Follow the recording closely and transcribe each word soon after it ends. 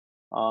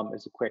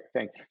as a quick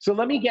thing. So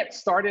let me get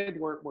started.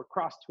 We're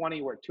cross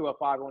 20. We're at 2:05.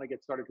 I want to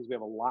get started because we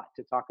have a lot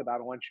to talk about.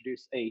 I want to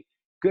introduce a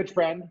good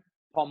friend,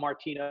 Paul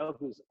Martino,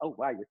 who's, oh,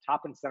 wow, you're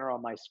top and center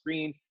on my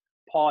screen.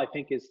 Paul, I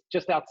think, is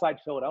just outside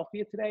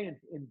Philadelphia today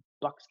in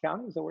Bucks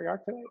County. Is that where you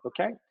are today?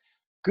 Okay.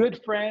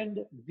 Good friend,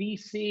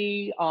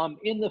 VC,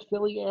 in the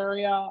Philly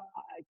area.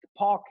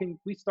 Paul, can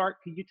we start?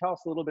 Can you tell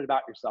us a little bit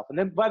about yourself? And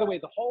then, by the way,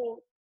 the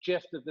whole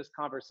gist of this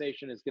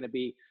conversation is going to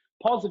be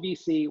Paul's a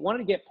VC. Wanted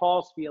to get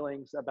Paul's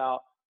feelings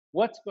about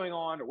what's going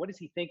on, or what does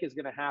he think is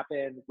going to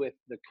happen with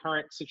the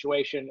current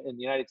situation in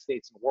the United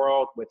States and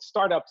world with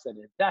startups and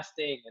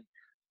investing and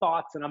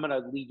thoughts. And I'm going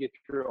to lead you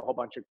through a whole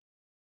bunch of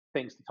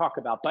things to talk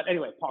about. But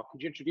anyway, Paul,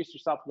 could you introduce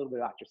yourself, a little bit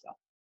about yourself,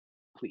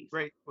 please?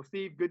 Great. Well,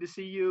 Steve, good to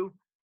see you.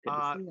 Good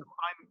to see you.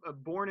 I'm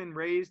born and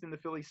raised in the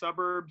Philly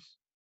suburbs,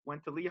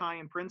 went to Lehigh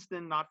and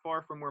Princeton, not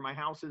far from where my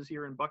house is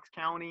here in Bucks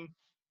County.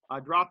 I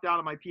dropped out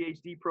of my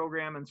PhD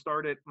program and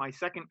started my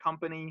second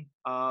company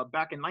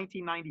back in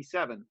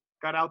 1997.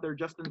 Got out there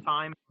just in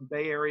time in the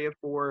Bay Area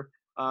for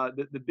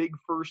the big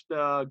first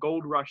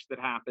gold rush that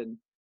happened.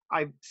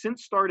 I've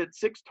since started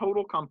 6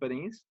 total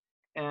companies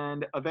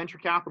and a venture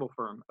capital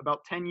firm.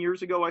 About 10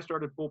 years ago, I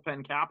started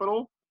Bullpen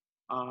Capital.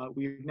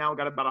 We've now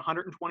got about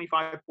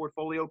 125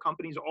 portfolio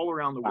companies all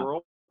around the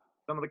world.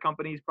 Some of the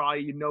companies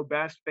probably you know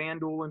best,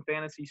 FanDuel and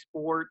Fantasy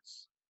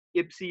Sports,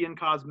 Ipsy and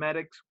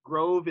Cosmetics,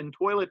 Grove and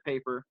toilet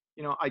paper.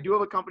 You know, I do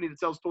have a company that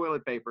sells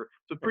toilet paper,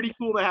 so pretty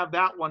cool to have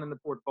that one in the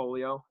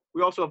portfolio.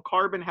 We also have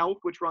Carbon Health,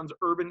 which runs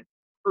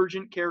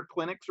urgent care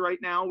clinics right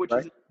now, which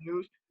is in the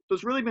news. So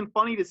it's really been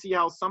funny to see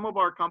how some of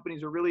our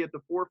companies are really at the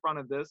forefront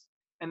of this.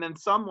 And then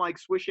some like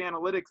Swish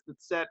Analytics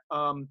that set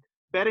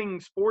betting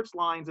sports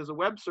lines as a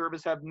web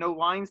service have no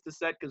lines to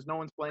set because no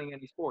one's playing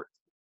any sports.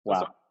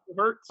 Wow.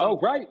 So oh,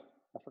 right.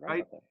 I forgot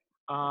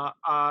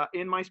about that.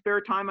 In my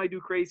spare time, I do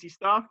crazy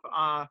stuff.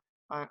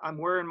 I'm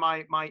wearing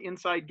my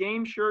Inside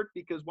Game shirt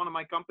because one of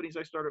my companies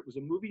I started was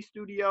a movie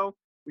studio.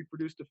 We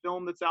produced a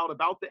film that's out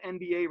about the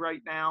NBA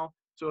right now.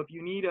 So if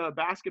you need a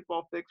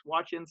basketball fix,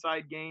 watch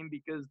Inside Game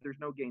because there's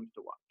no games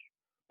to watch.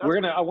 I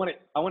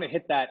want to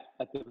hit that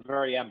at the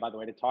very end, by the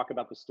way, to talk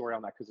about the story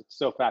on that because it's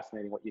so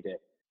fascinating what you did.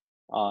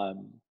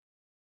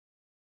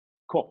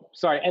 Cool.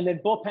 Sorry. And then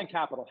Bullpen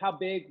Capital, how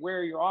big? Where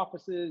are your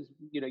offices?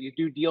 You know, you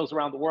do deals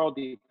around the world.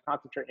 Do you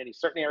concentrate in any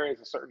certain areas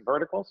or certain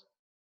verticals?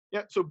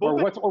 Yeah. So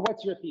Bullpen,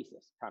 what's your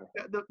thesis? Kind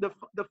of thing?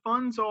 The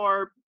funds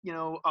are, you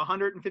know,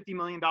 $150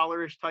 million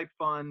type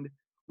fund.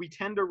 We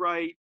tend to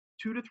write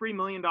 $2 to $3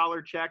 million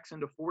checks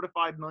into $4 to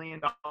 $5 million.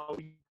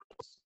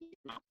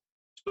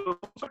 So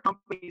most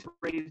companies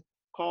raise,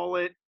 call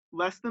it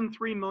less than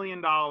 $3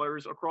 million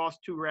across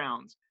 2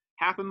 rounds.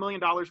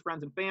 $500,000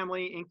 friends and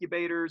family,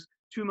 incubators,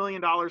 $2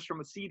 million from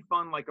a seed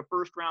fund like a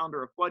first round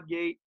or a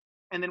floodgate.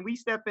 And then we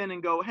step in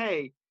and go,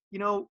 hey, you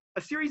know,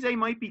 a Series A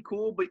might be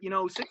cool, but, you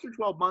know, 6 or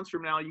 12 months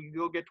from now, you can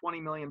go get 20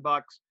 million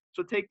bucks.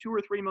 So take 2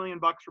 or 3 million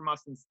bucks from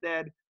us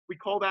instead. We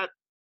call that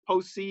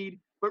post-seed,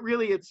 but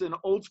really it's an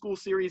old school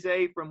Series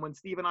A from when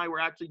Steve and I were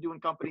actually doing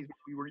companies when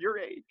we were your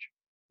age.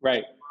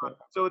 Right.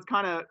 So it's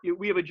kind of,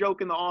 we have a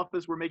joke in the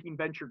office, we're making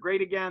venture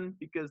great again,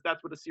 because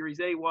that's what a Series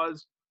A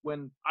was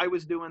when I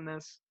was doing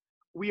this.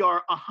 We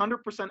are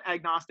 100%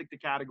 agnostic to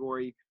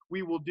category.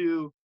 We will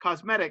do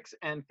cosmetics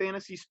and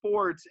fantasy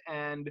sports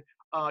and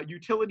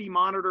utility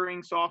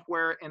monitoring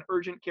software and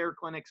urgent care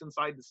clinics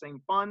inside the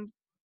same fund.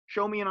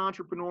 Show me an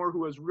entrepreneur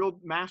who has real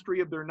mastery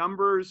of their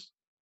numbers,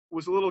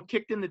 was a little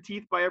kicked in the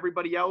teeth by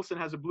everybody else and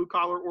has a blue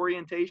collar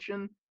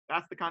orientation.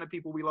 That's the kind of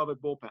people we love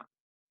at Bullpen.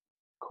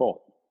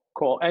 Cool.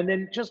 And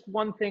then just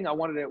one thing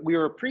we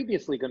were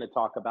previously going to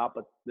talk about,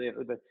 but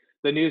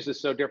the news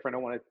is so different. I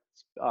want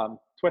to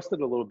twist it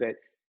a little bit.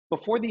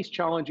 Before these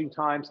challenging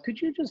times,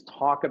 could you just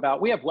talk about,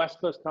 we have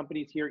West Coast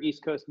companies here,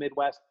 East Coast,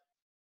 Midwest,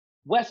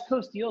 West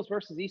Coast deals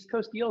versus East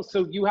Coast deals.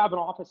 So you have an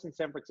office in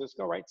San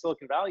Francisco, right?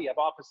 Silicon Valley. You have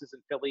offices in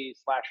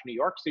Philly/New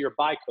York. So you're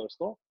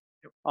bi-coastal.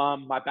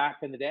 Yep. Back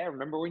in the day, I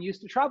remember when you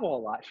used to travel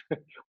a lot.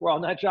 We're all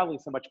not traveling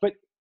so much. But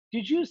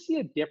did you see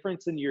a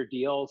difference in your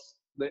deals?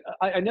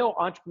 I know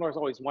entrepreneurs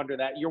always wonder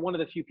that. You're one of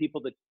the few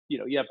people that, you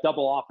know, you have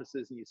double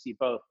offices and you see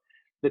both.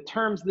 The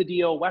terms of the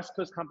deal, West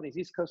Coast companies,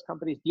 East Coast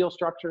companies, deal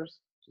structures,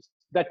 just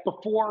that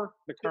before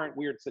the current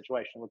weird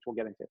situation, which we'll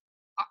get into.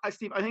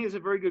 Steve, I think it's a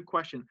very good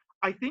question.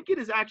 I think it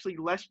is actually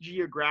less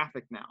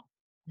geographic now.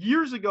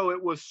 Years ago,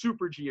 it was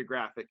super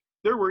geographic.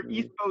 There were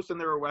East Coast and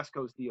there were West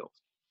Coast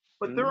deals.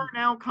 But there are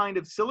now kind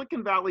of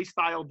Silicon Valley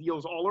style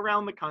deals all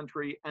around the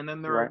country, and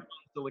then there are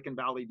Silicon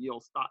Valley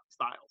deal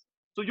styles.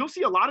 So you'll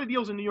see a lot of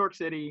deals in New York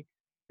City.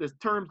 The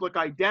terms look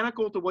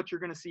identical to what you're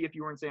going to see if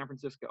you were in San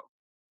Francisco.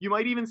 You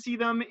might even see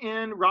them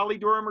in Raleigh,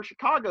 Durham, or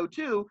Chicago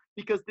too,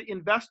 because the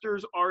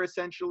investors are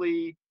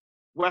essentially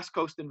West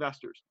Coast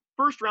investors.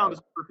 First round is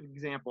a perfect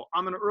example.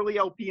 I'm an early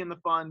LP in the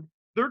fund.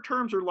 Their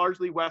terms are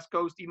largely West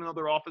Coast, even though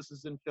their office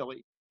is in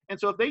Philly. And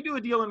so if they do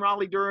a deal in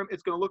Raleigh, Durham,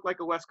 it's going to look like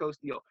a West Coast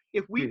deal.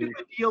 If we do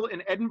a deal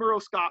in Edinburgh,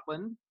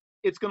 Scotland,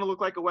 it's going to look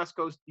like a West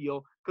Coast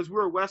deal because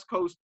we're a West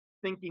Coast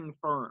thinking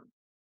firm.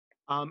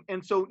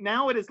 And so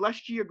now it is less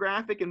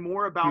geographic and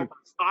more Hmm. about the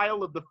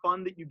style of the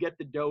fund that you get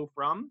the dough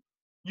from.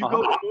 You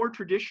go Uh-huh. to more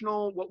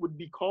traditional, what would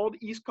be called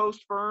East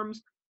Coast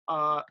firms,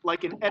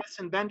 like an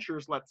Edison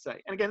Ventures, let's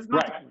say. And again, it's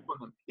not to Right. pick on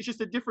them. It's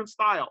just a different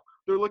style.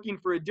 They're looking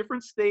for a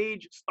different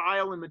stage,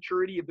 style, and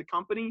maturity of the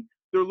company.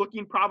 They're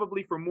looking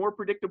probably for more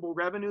predictable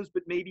revenues,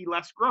 but maybe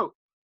less growth.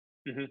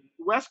 Hmm.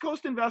 West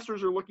Coast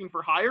investors are looking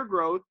for higher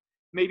growth,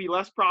 maybe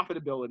less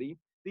profitability.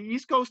 The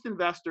East Coast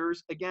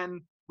investors,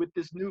 again, with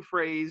this new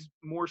phrase,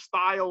 more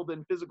style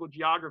than physical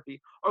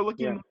geography, are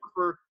looking Yeah. more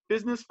for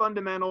business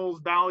fundamentals,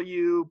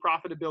 value,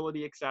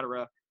 profitability, et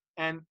cetera.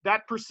 And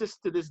that persists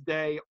to this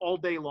day, all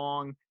day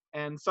long.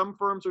 And some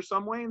firms are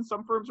some way and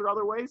some firms are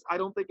other ways. I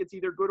don't think it's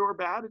either good or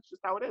bad. It's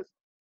just how it is.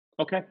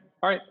 Okay.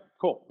 All right.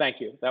 Cool. Thank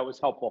you. That was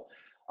helpful.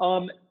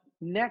 Um,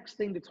 Next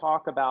thing to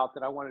talk about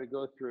that I wanted to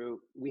go through,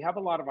 we have a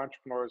lot of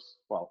entrepreneurs,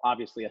 well,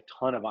 obviously a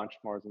ton of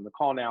entrepreneurs on the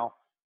call now.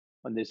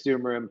 On this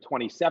Zoom room,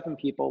 27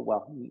 people,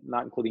 well,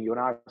 not including you and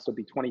I, so it'll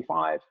be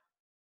 25.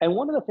 And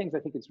one of the things I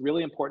think is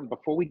really important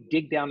before we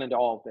dig down into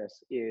all of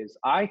this is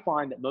I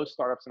find that most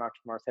startups and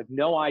entrepreneurs have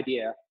no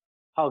idea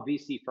how a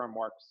VC firm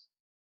works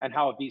and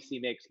how a VC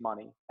makes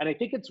money. And I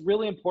think it's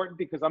really important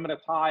because I'm going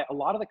to tie a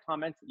lot of the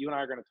comments that you and I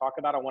are going to talk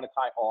about, I want to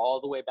tie all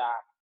the way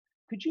back.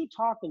 Could you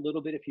talk a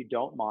little bit, if you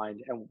don't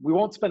mind? And we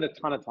won't spend a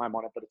ton of time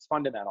on it, but it's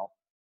fundamental,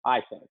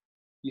 I think.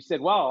 You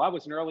said, well, I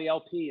was an early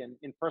LP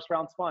in First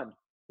Rounds Fund.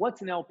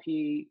 What's an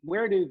LP?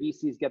 Where do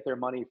VCs get their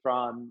money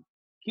from?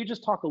 Can you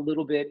just talk a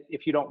little bit,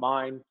 if you don't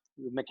mind,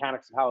 the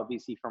mechanics of how a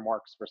VC firm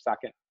works for a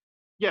second?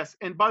 Yes.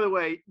 And by the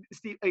way,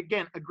 Steve,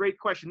 again, a great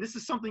question. This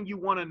is something you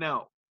want to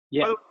know. By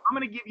Yeah. the way, I'm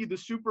going to give you the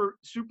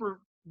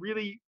super,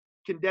 really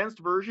condensed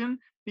version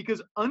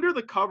because under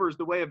the covers,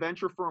 the way a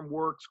venture firm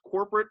works,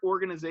 corporate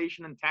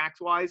organization and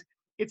tax wise,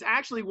 it's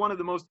actually one of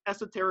the most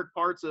esoteric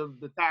parts of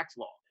the tax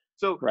law.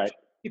 So Right.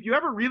 if you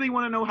ever really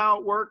want to know how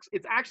it works,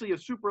 it's actually a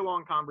super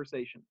long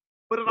conversation.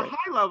 But at a Right.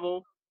 high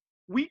level,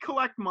 we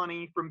collect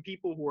money from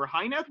people who are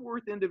high net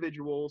worth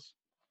individuals,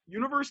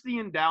 university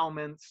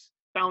endowments,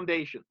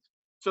 foundations.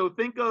 So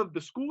think of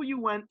the school you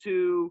went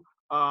to,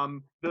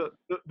 the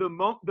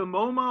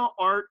MoMA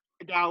Art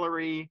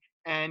Gallery,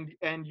 and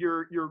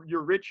your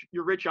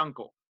rich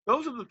uncle.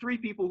 Those are the three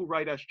people who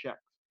write us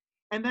checks.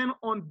 And then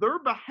on their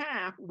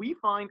behalf, we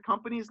find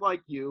companies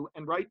like you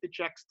and write the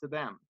checks to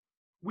them.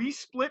 We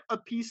split a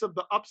piece of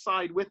the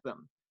upside with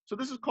them. So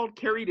this is called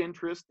carried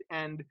interest.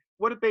 And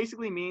what it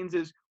basically means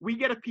is we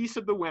get a piece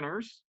of the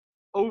winners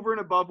over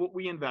and above what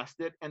we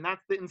invested. And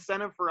that's the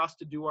incentive for us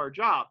to do our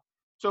job.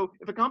 So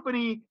if I'm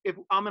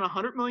in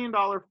 $100 million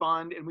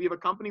fund and we have a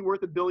company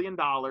worth $1 billion,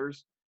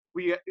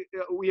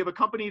 we have a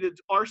company that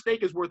our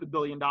stake is worth $1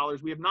 billion.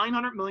 We have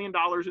 $900 million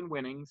in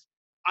winnings.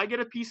 I get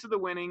a piece of the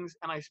winnings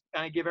and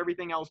I give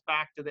everything else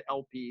back to the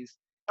LPs.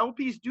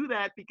 LPs do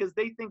that because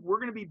they think we're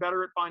going to be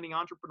better at finding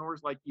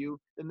entrepreneurs like you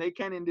than they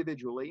can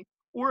individually.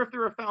 Or if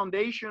they're a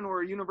foundation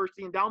or a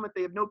university endowment,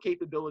 they have no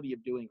capability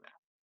of doing that.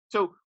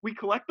 So we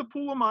collect the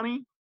pool of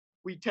money.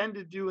 We tend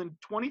to do in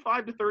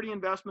 25 to 30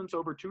 investments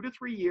over 2 to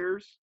 3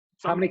 years.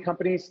 How Some many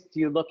companies do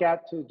you look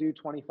at to do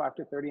 25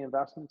 to 30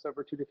 investments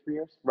over 2 to 3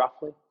 years,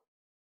 roughly?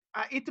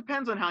 It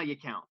depends on how you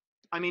count.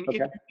 I mean,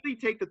 if Okay. you really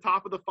take the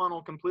top of the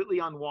funnel completely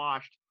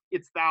unwashed,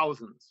 it's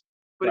thousands.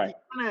 But if Right.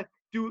 you kind of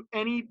do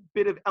any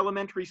bit of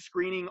elementary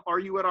screening, are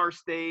you at our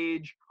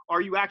stage? Are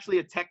you actually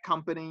a tech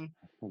company?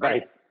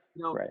 Right? Right.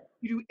 You know, Right.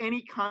 you do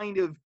any kind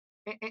of,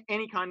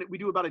 we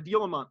do about a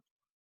deal a month.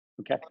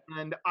 Okay.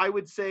 And I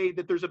would say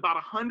that there's about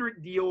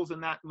 100 deals in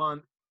that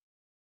month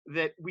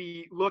that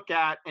we look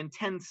at and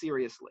 10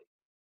 seriously.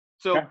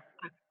 So Okay.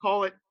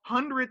 call it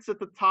hundreds at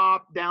the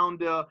top down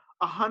to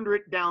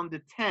 100 down to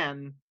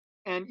 10.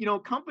 And,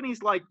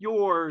 companies like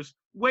yours,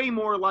 way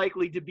more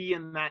likely to be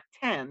in that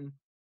 10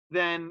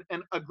 than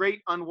a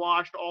great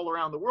unwashed all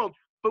around the world.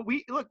 But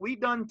we've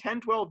done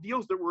 10, 12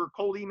 deals that were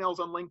cold emails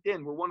on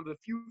LinkedIn. We're one of the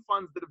few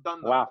funds that have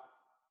done those. Wow.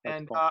 That's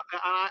And cool.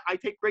 I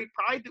take great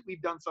pride that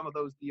we've done some of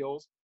those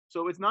deals.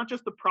 So it's not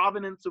just the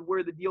provenance of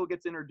where the deal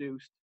gets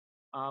introduced.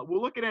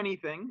 We'll look at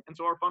anything. And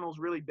so our funnel is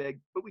really big,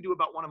 but we do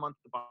about one a month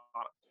at the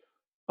bottom.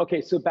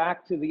 Okay, so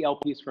back to the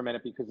LPs for a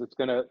minute because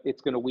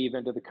it's gonna weave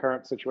into the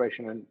current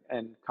situation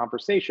and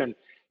conversation.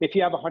 If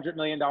you have $100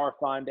 million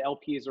fund,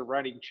 LPs are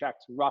writing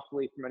checks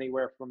roughly from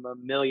anywhere from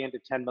 $1 million to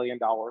 $10 million,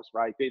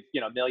 right? It's,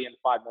 $1 million,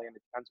 5 million,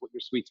 it depends what your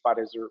sweet spot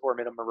is or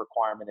minimum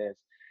requirement is.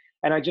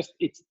 And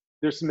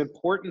there's some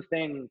important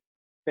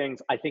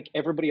things I think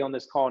everybody on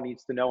this call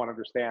needs to know and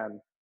understand,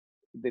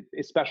 that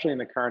especially in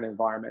the current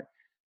environment.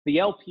 The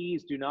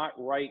LPs do not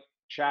write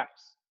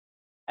checks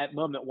at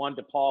moment one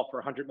to Paul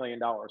for $100 million.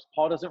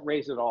 Paul doesn't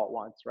raise it all at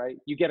once, right?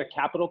 You get a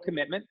capital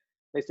commitment.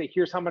 They say,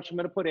 here's how much I'm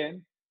going to put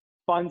in.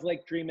 Funds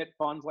like DreamIt,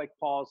 funds like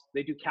Paul's,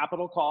 they do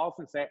capital calls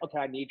and say, okay,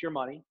 I need your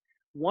money.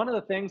 One of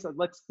the things that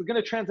we're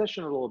going to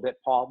transition a little bit,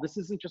 Paul. This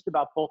isn't just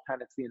about bullpen,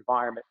 it's the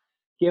environment.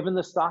 Given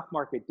the stock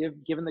market,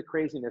 given the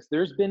craziness,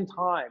 there's been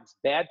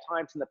bad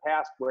times in the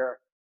past where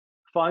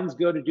funds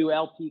go to do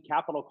LP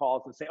capital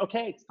calls and say,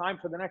 okay, it's time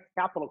for the next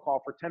capital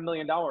call for $10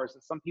 million. And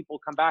some people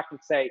come back and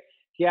say,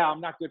 yeah,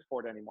 I'm not good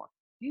for it anymore.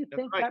 Do you That's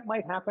think right. that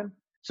might happen?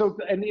 So,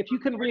 and if you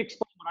can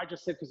re-explain what I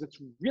just said, because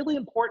it's really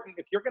important.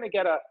 If you're going to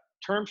get a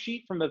term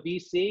sheet from a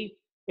VC,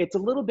 it's a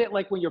little bit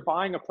like when you're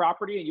buying a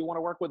property and you want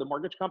to work with a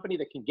mortgage company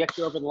that can get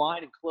you over the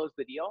line and close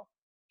the deal.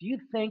 Do you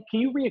think,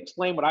 can you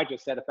re-explain what I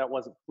just said if that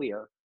wasn't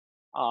clear?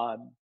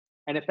 Um,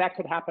 and if that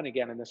could happen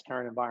again in this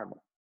current environment?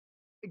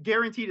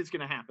 Guaranteed it's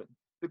going to happen.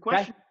 The Okay.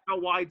 question is, how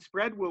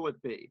widespread will it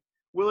be?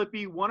 Will it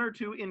be one or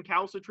two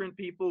incalcitrant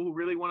people who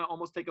really want to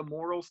almost take a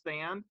moral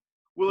stand?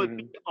 Will it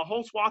be Hmm. a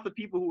whole swath of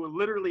people who will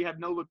literally have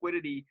no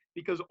liquidity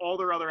because all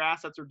their other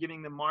assets are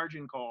giving them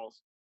margin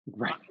calls?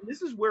 Right. And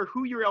this is where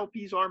who your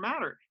LPs are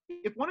matter.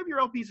 If one of your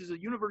LPs is a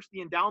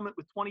university endowment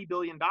with $20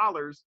 billion,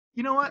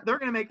 you know what? They're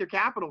going to make their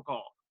capital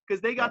call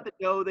because they got Right.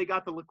 the dough, they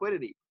got the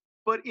liquidity.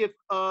 But if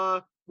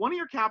one of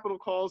your capital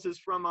calls is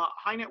from a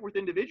high net worth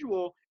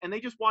individual and they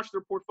just watch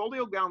their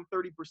portfolio down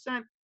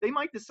 30%, they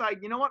might decide,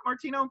 you know what,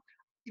 Martino,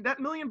 that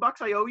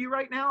 $1,000,000 I owe you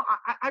right now,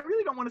 I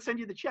really don't want to send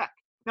you the check.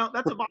 Now,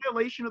 that's a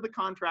violation of the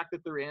contract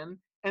that they're in,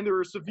 and there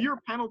are severe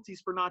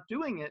penalties for not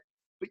doing it.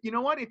 But you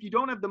know what? If you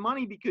don't have the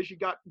money because you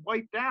got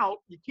wiped out,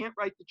 you can't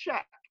write the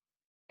check.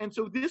 And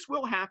so this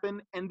will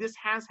happen, and this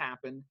has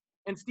happened.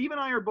 And Steve and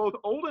I are both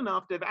old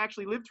enough to have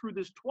actually lived through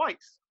this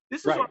twice.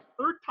 This is our Right.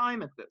 third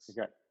time at this.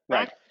 Okay.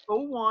 Back Right.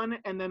 in '01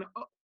 and then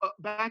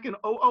back in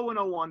 '00 and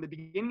 '01, the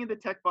beginning of the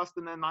tech bust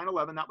and then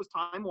 9/11, that was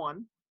time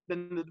one.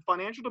 Then the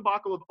financial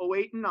debacle of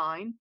 '08 and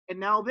 9, and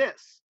now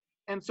this.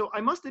 And so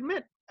I must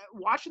admit,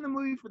 watching the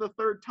movie for the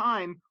third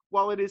time,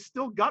 while it is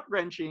still gut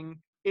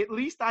wrenching, at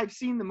least I've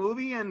seen the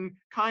movie and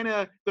kind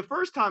of the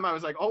first time I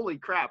was like, holy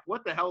crap,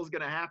 what the hell is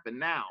going to happen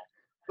now?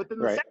 But then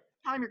the Right. second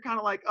time you're kind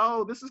of like,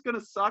 oh, this is going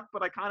to suck,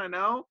 but I kind of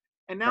know.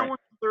 And now Right. we're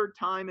the third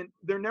time and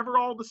they're never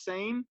all the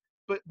same.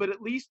 But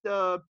at least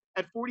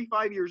at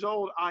 45 years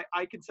old,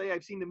 I can say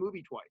I've seen the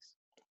movie twice.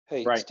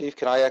 Hey, Right. Steve,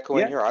 can I echo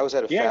in Yeah. here? I was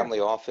at a Yeah. family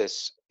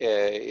office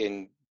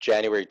in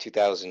January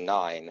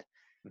 2009,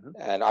 Mhm.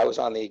 and I was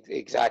on the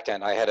exact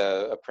end. I had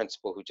a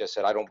principal who just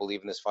said, I don't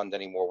believe in this fund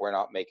anymore. We're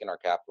not making our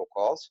capital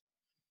calls.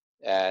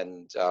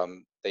 And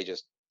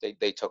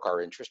they took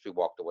our interest. We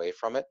walked away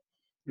from it.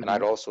 And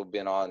I'd Mhm. also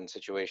been on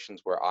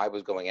situations where I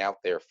was going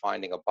out there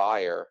finding a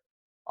buyer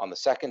on the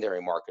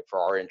secondary market for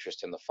our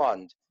interest in the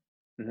fund.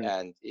 Mhm.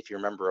 And if you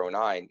remember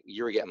 '09,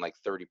 you were getting like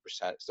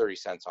 30%, 30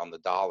 cents on the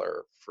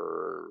dollar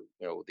for,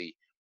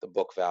 the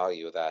book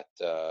value of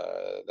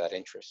that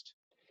interest.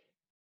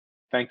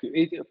 Thank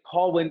you.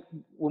 Paul,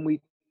 when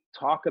we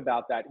talk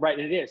about that, right,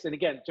 and it is, and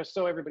again, just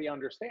so everybody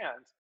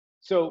understands,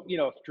 so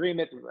if Dream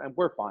It, and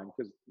we're fine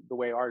because the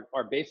way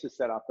our base is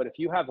set up, but if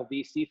you have a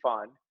VC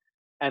fund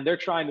and they're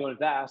trying to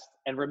invest,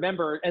 and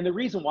remember, and the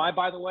reason why,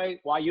 by the way,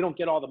 why you don't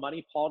get all the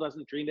money, Paul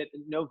doesn't Dream It,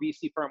 no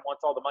VC firm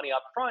wants all the money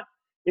up front,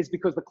 is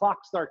because the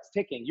clock starts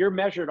ticking. You're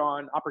measured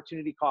on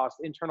opportunity cost,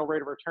 internal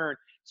rate of return.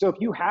 So if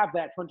you have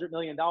that $100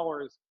 million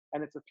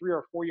and it's a 3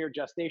 or 4 year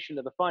gestation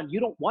of the fund, you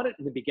don't want it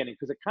in the beginning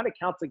because it kind of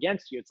counts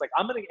against you. It's like,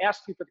 I'm going to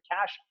ask you for the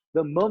cash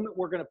the moment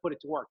we're going to put it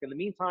to work. In the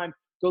meantime,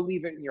 go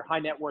leave it in your high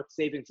net worth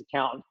savings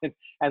account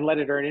and let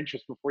it earn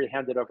interest before you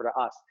hand it over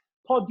to us.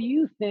 Paul, do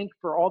you think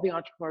for all the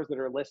entrepreneurs that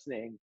are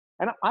listening,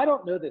 and I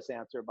don't know this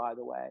answer, by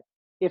the way,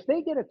 if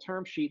they get a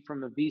term sheet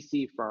from a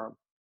VC firm,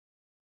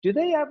 do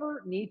they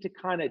ever need to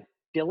kind of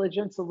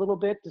diligence a little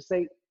bit to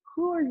say,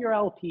 who are your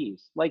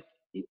LPs? Like,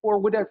 or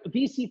would a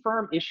VC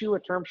firm issue a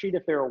term sheet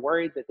if they were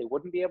worried that they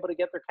wouldn't be able to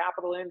get their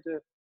capital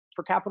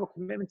for capital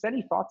commitments?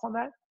 Any thoughts on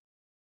that?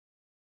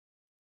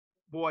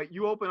 Boy,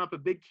 you open up a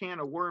big can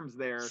of worms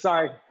there.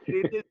 Sorry.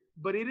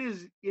 But it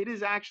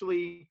is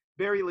actually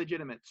very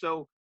legitimate.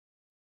 So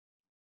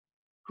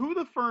who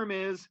the firm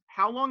is,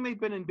 how long they've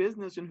been in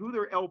business, and who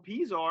their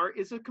LPs are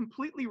is a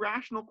completely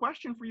rational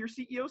question for your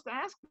CEOs to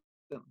ask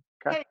them.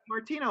 Okay. Hey,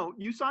 Martino,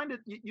 you signed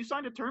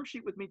a term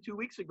sheet with me 2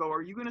 weeks ago.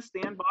 Are you going to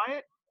stand by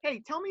it? Hey,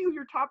 tell me who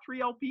your top 3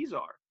 LPs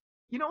are.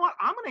 You know what?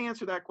 I'm going to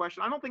answer that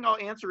question. I don't think I'll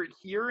answer it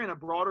here in a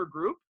broader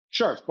group.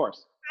 Sure, of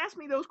course. Ask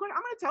me those questions.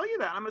 I'm going to tell you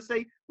that. I'm going to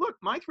say, look,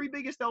 my 3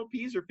 biggest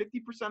LPs are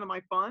 50% of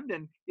my fund,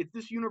 and it's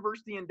this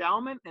university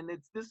endowment, and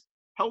it's this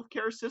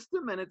healthcare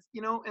system, and it's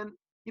and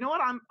you know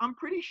what? I'm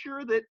pretty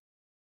sure that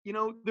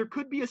there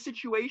could be a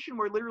situation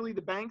where literally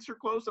the banks are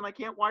closed and I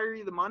can't wire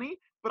you the money,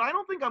 but I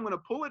don't think I'm going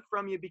to pull it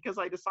from you because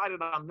I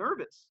decided I'm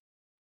nervous.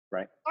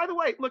 Right. By the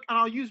way, look, and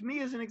I'll use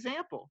me as an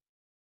example.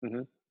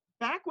 Mm-hmm.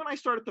 Back when I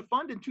started the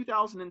fund in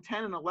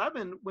 2010 and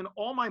 11, when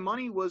all my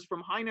money was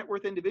from high net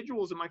worth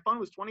individuals and my fund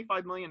was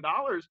 $25 million,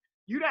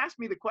 you'd ask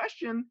me the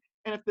question.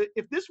 And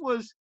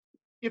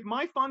if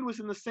my fund was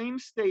in the same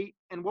state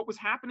and what was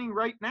happening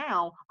right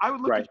now, I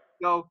would look Right. at you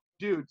and go,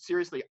 dude,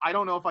 seriously, I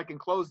don't know if I can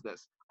close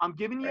this. I'm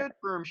giving you Right.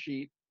 a term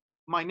sheet.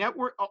 My net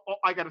worth,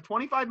 I got a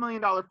 $25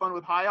 million fund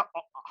with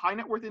high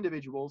net worth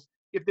individuals.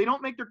 If they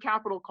don't make their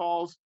capital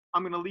calls,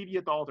 I'm going to leave you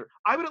at the altar.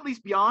 I would at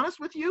least be honest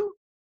with you,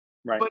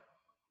 Right. but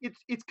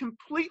it's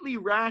completely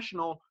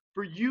rational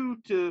for you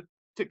to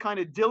to kind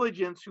of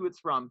diligence who it's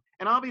from.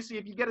 And obviously,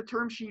 if you get a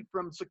term sheet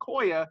from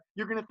Sequoia,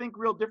 you're going to think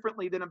real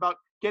differently than about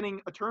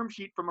getting a term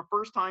sheet from a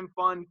first-time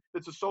fund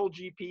that's a sole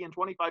GP and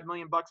 25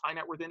 million bucks high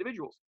net worth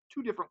individuals.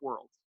 Two different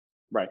worlds.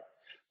 Right.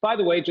 By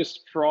the way,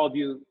 just for all of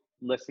you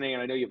listening,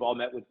 and I know you've all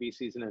met with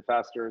VCs and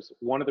investors,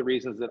 one of the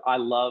reasons that I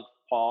love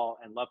Paul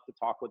and love to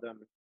talk with him,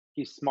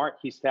 he's smart,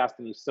 he's fast,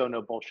 and he's so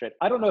no bullshit.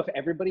 I don't know if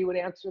everybody would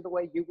answer the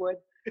way you would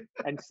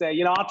and say,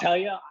 I'll tell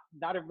you,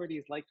 not everybody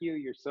is like you.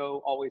 You're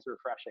so always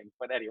refreshing.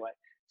 But anyway,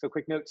 so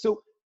quick note.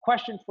 So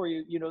question for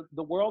you,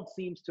 the world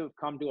seems to have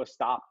come to a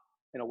stop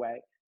in a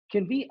way.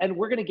 And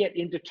we're going to get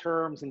into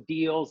terms and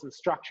deals and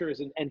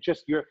structures and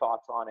just your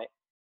thoughts on it.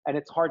 And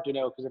it's hard to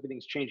know because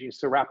everything's changing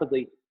so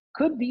rapidly.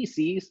 Could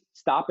VCs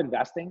stop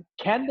investing?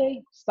 Can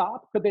they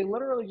stop? Could they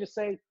literally just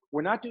say,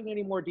 we're not doing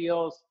any more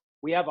deals.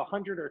 We have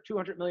 $100 or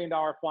 $200 million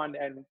fund,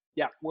 and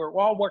yeah, we're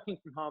all working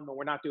from home and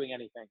we're not doing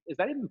anything. Is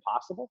that even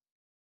possible?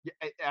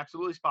 Yeah,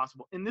 absolutely is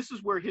possible. And this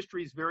is where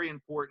history is very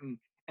important.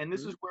 And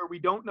this is where we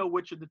don't know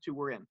which of the two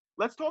we're in.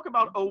 Let's talk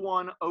about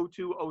 01,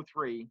 02,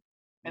 03,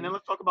 and then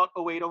let's talk about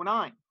 08,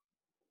 09.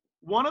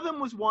 One of them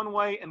was one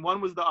way and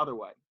one was the other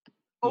way.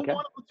 Okay.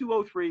 01,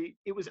 02, 03,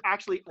 it was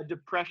actually a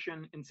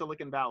depression in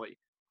Silicon Valley.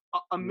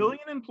 A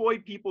million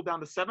employed people down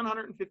to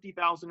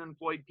 750,000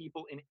 employed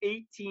people in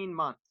 18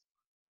 months.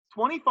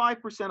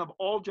 25% of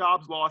all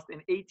jobs lost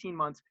in 18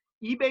 months.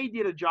 eBay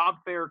did a job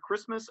fair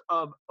Christmas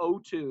of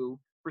 02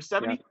 for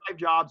 75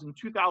 jobs and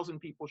 2,000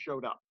 people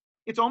showed up.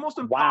 It's almost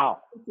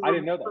impossible to I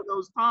didn't know that.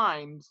 those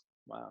times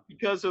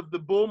because of the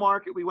bull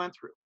market we went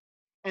through.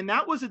 And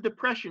that was a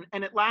depression,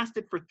 and it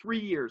lasted for 3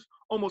 years,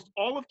 almost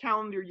all of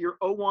calendar year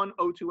 01,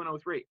 02,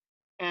 and 03.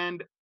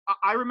 And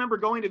I remember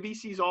going to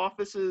VC's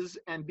offices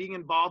and being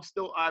involved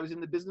still. I was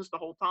in the business the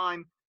whole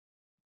time.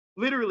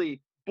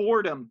 Literally,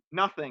 boredom,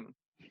 nothing.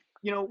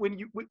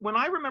 When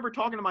I remember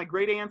talking to my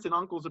great aunts and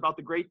uncles about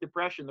the Great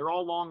Depression, they're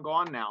all long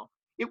gone now.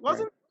 It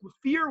wasn't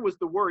fear was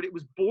the word, it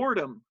was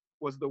boredom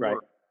was the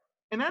word.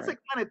 And that's a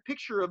kind of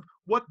picture of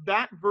what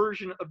that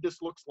version of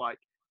this looks like.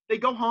 They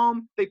go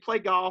home, they play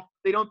golf,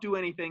 they don't do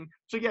anything.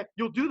 So yeah,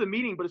 you'll do the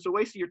meeting, but it's a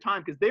waste of your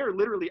time because they are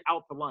literally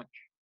out to lunch.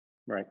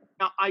 Right.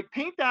 Now, I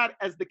paint that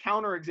as the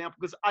counter example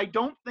because I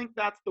don't think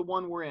that's the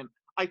one we're in.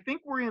 I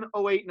think we're in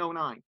 08 and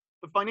 09.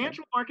 The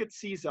financial market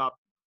sees up.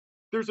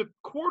 There's a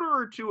quarter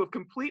or two of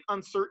complete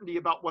uncertainty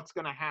about what's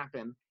going to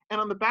happen.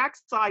 And on the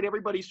backside,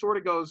 everybody sort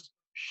of goes,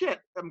 shit,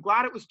 I'm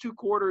glad it was 2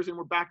 quarters and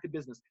we're back to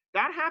business.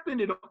 That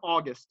happened in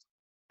August.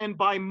 And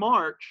by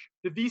March,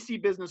 the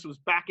VC business was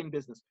back in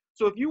business.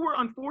 So if you were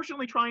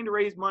unfortunately trying to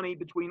raise money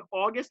between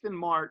August and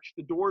March,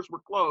 the doors were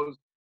closed.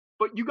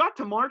 But you got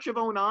to March of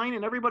 09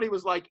 and everybody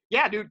was like,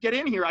 yeah, dude, get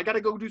in here. I got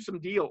to go do some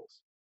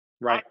deals.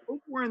 Right. I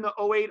hope we're in the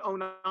 08,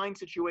 09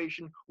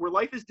 situation where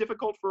life is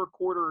difficult for a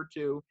quarter or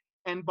two.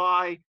 And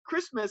by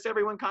Christmas,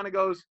 everyone kind of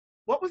goes,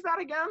 what was that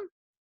again?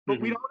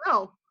 But we don't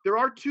know. There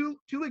are two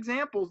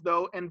examples,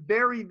 though, and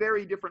very,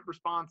 very different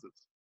responses.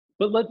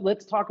 But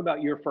let's talk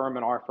about your firm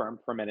and our firm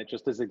for a minute,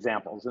 just as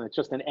examples. And it's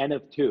just an N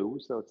of 2,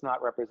 so it's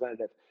not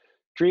representative.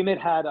 DreamIt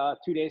had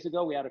 2 days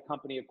ago, we had a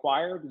company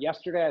acquired.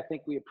 Yesterday, I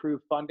think we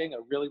approved funding, a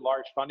really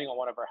large funding on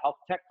one of our health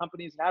tech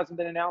companies. It hasn't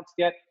been announced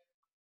yet.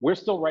 We're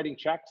still writing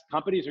checks.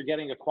 Companies are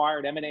getting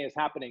acquired. M&A is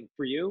happening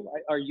for you.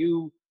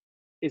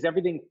 Is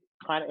everything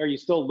are you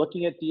still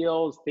looking at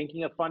deals,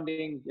 thinking of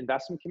funding,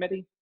 investment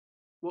committee?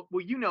 Well,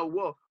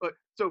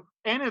 so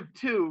N of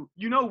 2,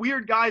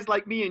 weird guys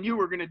like me and you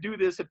are going to do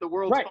this if the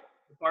world's falling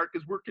apart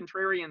because we're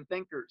contrarian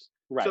thinkers.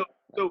 Right.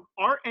 So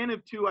our N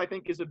of 2, I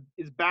think,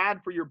 is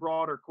bad for your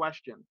broader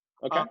question.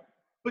 Okay.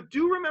 But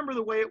do remember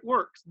the way it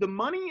works. The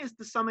money is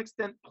to some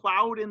extent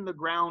plowed in the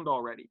ground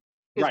already.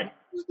 As long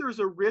as there's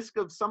a risk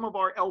of some of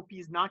our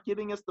LPs not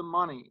giving us the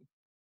money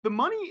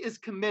is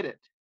committed.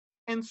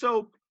 And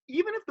so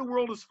even if the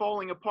world is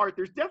falling apart,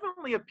 there's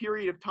definitely a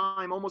period of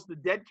time, almost the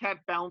dead cat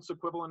bounce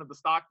equivalent of the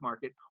stock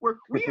market, where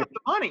we have the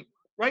money,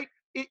 right?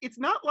 It's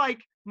not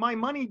like my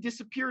money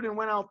disappeared and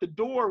went out the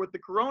door with the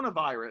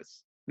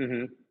coronavirus.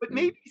 But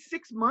maybe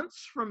 6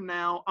 months from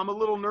now, I'm a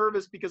little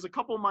nervous because a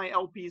couple of my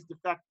LPs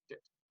defected.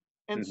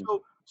 And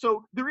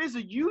so there is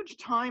a huge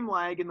time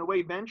lag in the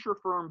way venture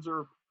firms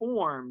are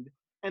formed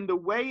and the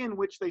way in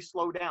which they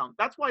slow down.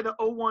 That's why the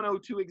 01,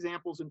 02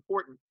 example is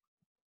important.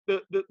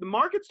 The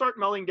market started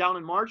melting down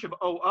in March of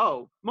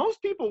 00.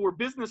 Most people were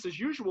business as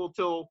usual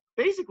till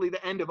basically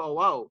the end of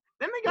 00.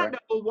 Then they got into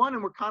 01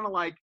 and were kind of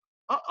like,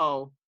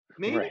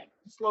 maybe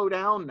slow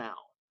down now.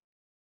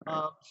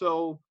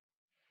 So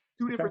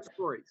two different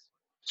stories.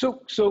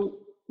 So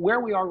where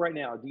we are right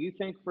now, do you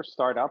think for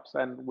startups,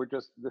 and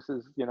this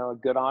is, a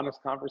good,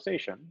 honest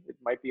conversation. It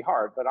might be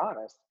hard, but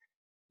honest.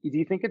 Do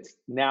you think it's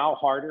now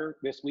harder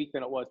this week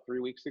than it was 3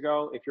 weeks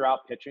ago if you're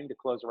out pitching to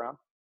close a round?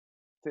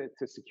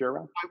 To secure a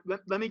round?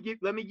 Let me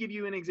give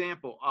you an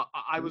example.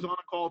 I was on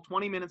a call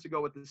 20 minutes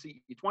ago with the CEO,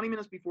 20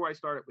 minutes before I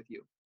started with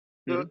you.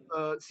 The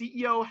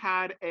CEO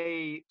had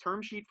a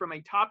term sheet from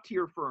a top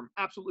tier firm,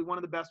 absolutely one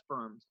of the best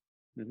firms.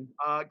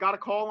 Got a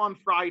call on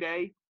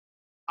Friday.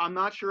 I'm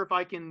not sure if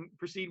I can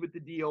proceed with the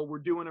deal. We're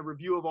doing a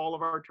review of all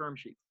of our term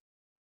sheets.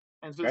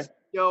 And so Okay.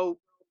 CEO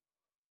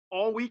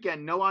all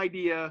weekend, no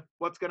idea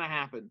what's going to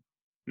happen.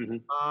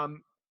 Mm-hmm.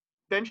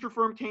 Venture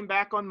firm came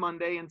back on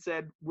Monday and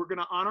said, we're going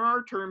to honor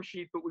our term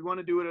sheet, but we want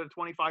to do it at a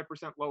 25%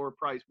 lower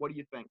price. What do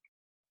you think?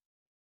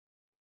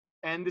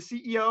 And the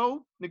CEO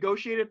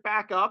negotiated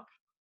back up.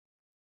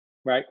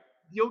 Right.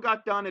 Deal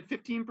got done at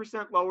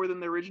 15% lower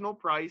than the original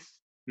price.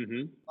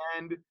 Mm-hmm.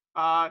 And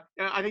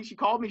I think she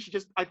called me.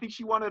 I think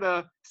she wanted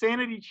a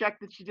sanity check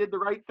that she did the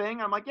right thing.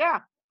 I'm like,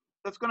 yeah,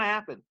 that's going to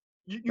happen.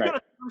 You Right. got a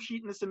term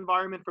sheet in this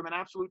environment from an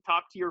absolute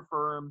top tier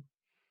firm.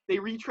 They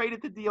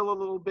retraded the deal a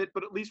little bit,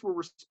 but at least were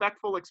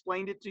respectful,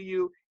 explained it to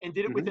you, and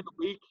did it Mm-hmm. within a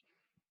week.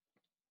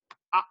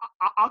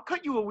 I'll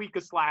cut you a week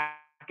of slack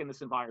in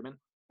this environment,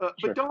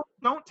 Sure. but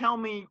don't tell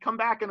me come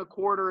back in a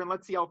quarter and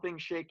let's see how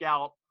things shake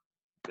out.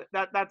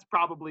 That's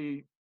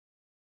probably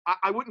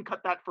I wouldn't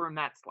cut that firm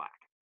that slack.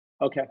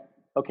 Okay.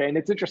 Okay. And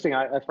it's interesting.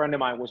 A friend of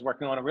mine was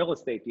working on a real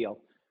estate deal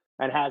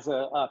and has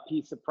a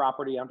piece of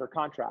property under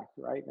contract,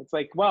 right? It's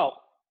like,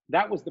 well,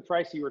 that was the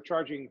price you were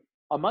charging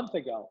a month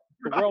ago.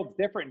 The world's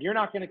different. You're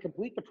not going to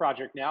complete the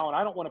project now. And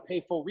I don't want to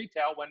pay full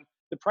retail when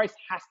the price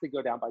has to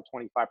go down by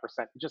 25%.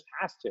 It just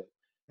has to.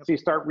 So you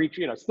start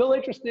reaching, still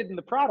interested in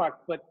the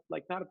product, but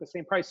like not at the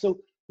same price. So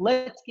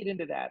let's get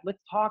into that.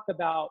 Let's talk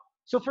about.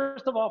 So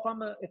first of all,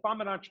 if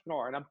I'm an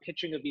entrepreneur and I'm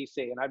pitching a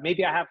VC and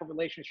maybe I have a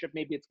relationship,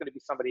 maybe it's going to be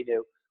somebody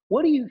new.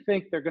 What do you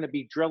think they're going to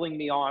be drilling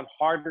me on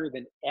harder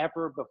than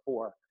ever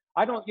before?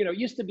 I don't, it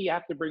used to be you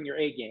have to bring your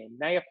A game.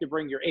 Now you have to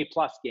bring your A+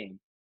 game.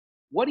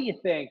 What do you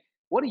think?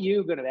 What are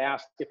you going to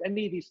ask if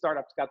any of these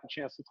startups got the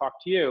chance to talk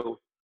to you?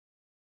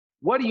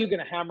 What are you going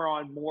to hammer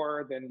on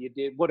more than you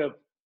would have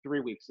 3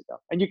 weeks ago?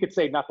 And you could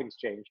say nothing's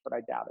changed, but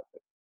I doubt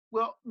it.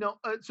 Well, no.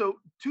 So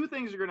two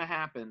things are going to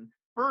happen.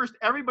 First,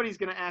 everybody's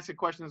going to ask a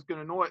question that's going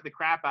to annoy the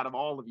crap out of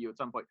all of you at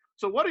some point.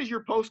 So what is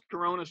your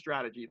post-corona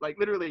strategy? Like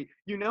literally,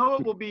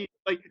 it will be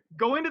like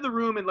go into the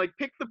room and like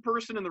pick the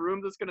person in the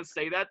room that's going to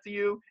say that to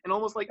you and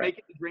almost like make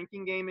it a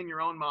drinking game in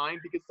your own mind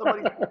because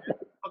somebody's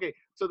okay,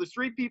 so there's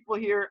 3 people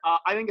here.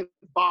 I think it's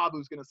Bob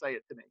who's going to say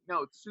it to me.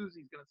 No, it's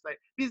Susie's going to say it.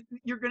 Because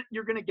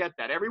you're going to get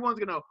that. Everyone's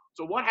going to know.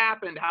 So what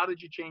happened? How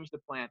did you change the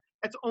plan?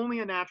 That's only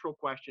a natural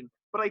question.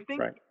 But I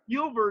think the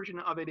real version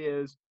of it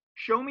is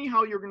show me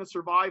how you're going to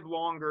survive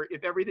longer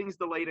if everything's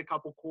delayed a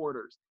couple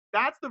quarters.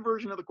 That's the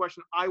version of the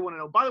question I want to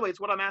know. By the way, it's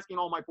what I'm asking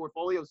all my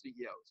portfolio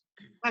CEOs.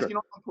 I'm asking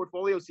all my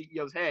portfolio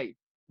CEOs, hey,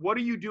 what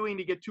are you doing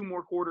to get 2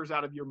 more quarters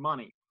out of your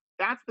money?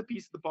 That's the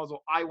piece of the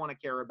puzzle I want to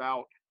care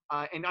about.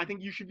 And I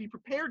think you should be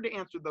prepared to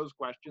answer those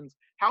questions.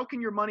 How can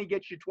your money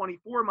get you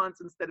 24 months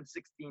instead of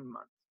 16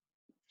 months?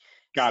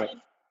 Got it.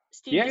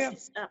 Steve, yeah,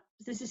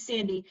 this is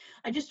Sandy.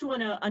 I just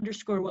want to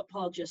underscore what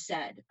Paul just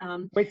said.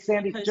 Wait,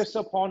 Sandy, just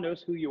so Paul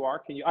knows who you are,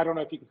 I don't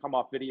know if you can come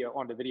off video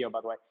onto video,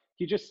 by the way.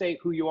 Can you just say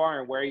who you are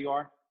and where you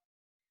are?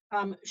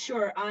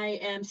 Sure. I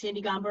am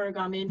Sandy Gomberg.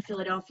 I'm in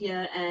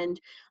Philadelphia, and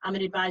I'm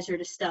an advisor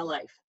to Stell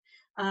Life.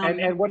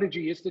 And what did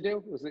you used to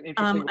do? Was it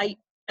interesting?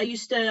 I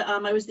used to,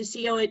 I was the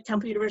CEO at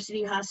Temple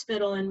University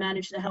Hospital and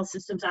managed the health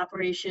systems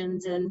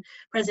operations and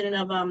president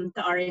of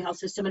the RA Health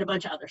System and a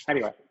bunch of other stuff.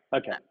 Anyway,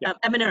 okay. Yeah.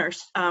 I'm a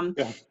nurse.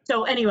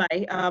 So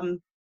anyway,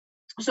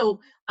 so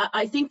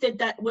I think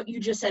that what you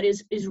just said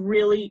is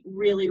really,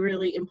 really,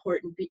 really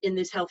important in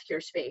this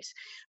healthcare space,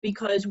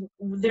 because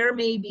there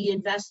may be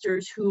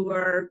investors who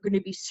are going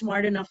to be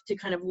smart enough to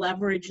kind of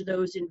leverage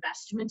those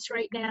investments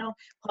right now,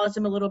 pause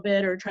them a little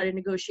bit or try to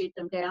negotiate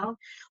them down.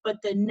 But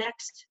the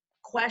next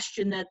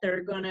question that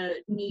they're going to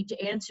need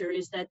to answer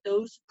is that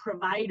those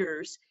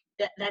providers,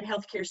 that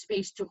healthcare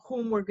space to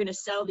whom we're going to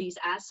sell these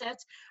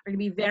assets, are going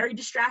to be very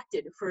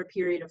distracted for a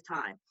period of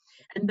time.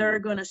 And they're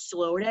going to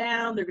slow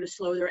down. They're going to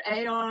slow their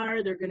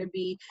AR. They're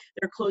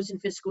closing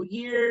fiscal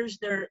years.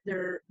 They're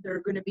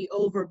going to be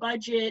over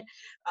budget.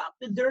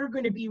 They're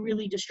going to be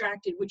really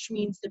distracted, which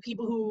means the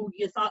people who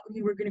you thought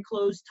you were going to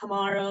close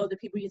tomorrow, the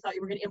people you thought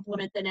you were going to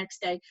implement the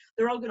next day,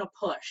 they're all going to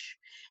push.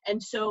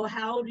 And so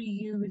how do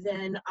you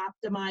then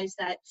optimize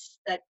that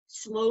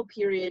slow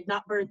period,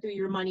 not burn through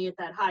your money at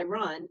that high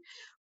run,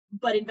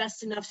 but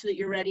invest enough so that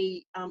you're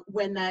ready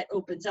when that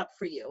opens up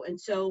for you? And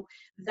so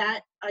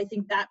I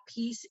think that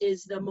piece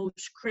is the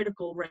most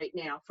critical right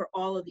now for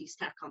all of these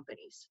tech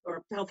companies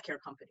or healthcare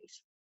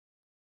companies.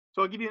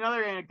 So I'll give you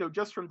another anecdote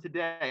just from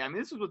today. I mean,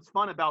 this is what's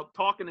fun about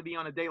talking to me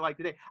on a day like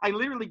today. I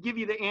literally give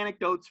you the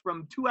anecdotes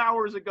from 2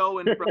 hours ago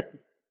and from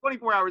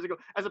 24 hours ago,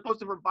 as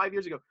opposed to from 5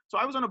 years ago. So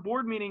I was on a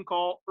board meeting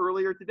call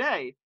earlier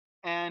today,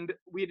 and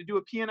we had to do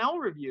a P&L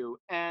review.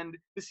 And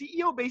the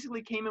CEO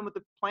basically came in with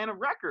the plan of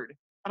record.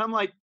 And I'm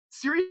like,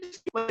 seriously?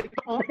 I'm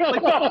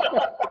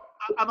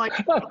like,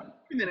 wait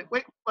a minute,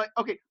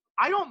 okay.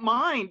 I don't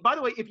mind. By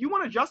the way, if you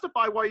want to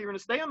justify why you're going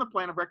to stay on the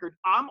plan of record,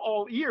 I'm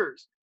all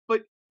ears.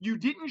 But you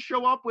didn't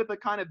show up with a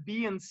kind of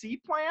B and C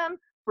plan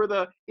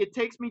for it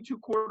takes me 2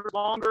 quarters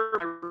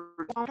longer.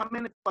 Come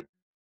in, like,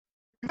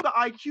 do the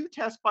IQ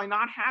test by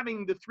not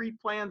having the 3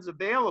 plans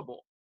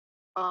available.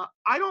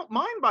 I don't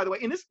mind, by the way.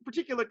 In this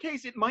particular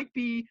case, it might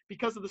be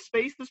because of the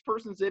space this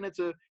person's in. It's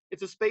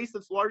a space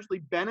that's largely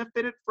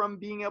benefited from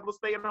being able to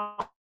stay at home.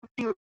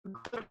 being a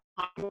good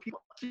time,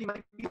 people actually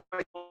might be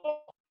like, oh,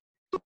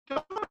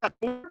 so that's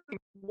boring.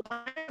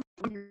 Why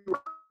when you were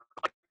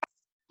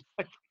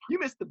like, you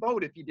missed the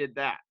boat if you did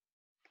that.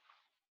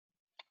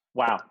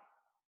 Wow.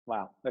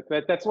 Wow.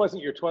 That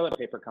wasn't your toilet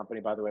paper company,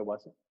 by the way,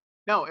 was it?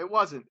 No, it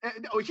wasn't.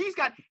 Oh, he's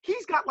got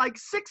like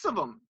 6 of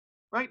them,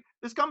 right?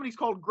 This company's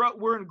called Grove.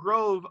 We're in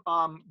Grove.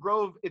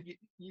 Grove, if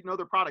you know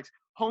their products,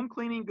 home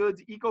cleaning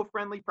goods,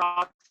 eco-friendly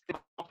products,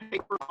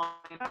 paper.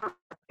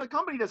 The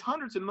company does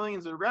hundreds of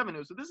millions of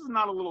revenue, so this is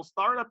not a little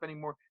startup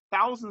anymore.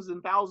 Thousands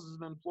and thousands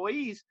of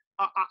employees.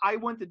 I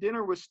went to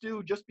dinner with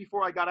Stu just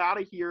before I got out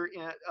of here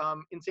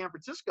in San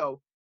Francisco,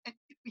 and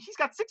he's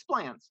got 6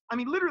 plans. I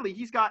mean, literally,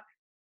 he's got,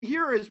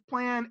 here is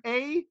plan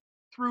A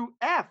through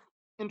F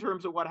in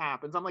terms of what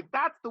happens. I'm like,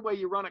 that's the way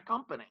you run a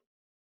company.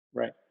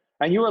 Right.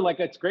 And you were like,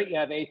 it's great you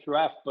have A through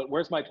F, but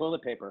where's my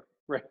toilet paper?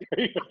 Right.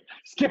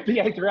 Skip the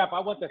A through F. I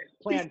want the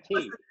plan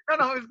T.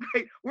 No, it was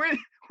great.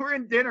 We're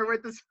in dinner. We're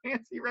at this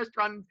fancy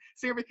restaurant in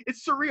San Francisco.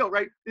 It's surreal,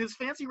 right? This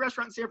fancy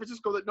restaurant in San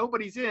Francisco that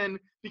nobody's in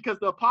because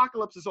the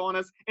apocalypse is on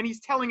us. And he's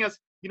telling us,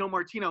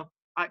 Martino,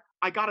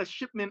 I got a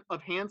shipment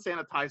of hand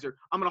sanitizer.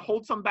 I'm going to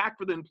hold some back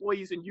for the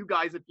employees and you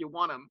guys if you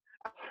want them.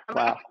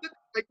 Wow.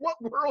 Like,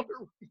 what world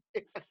are we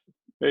in?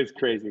 It's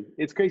crazy.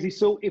 It's crazy.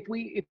 So if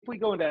we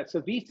go into that,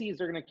 so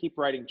VCs are going to keep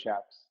writing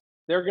checks.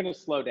 They're going to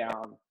slow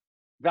down.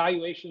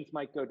 Valuations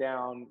might go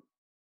down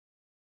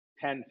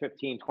 10,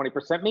 15,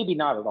 20%, maybe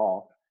not at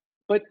all.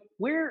 But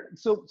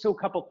so a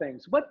couple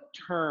things. What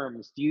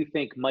terms do you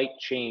think might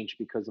change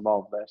because of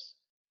all of this?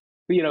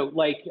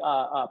 Like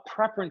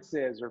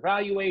preferences or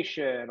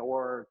valuation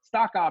or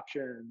stock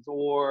options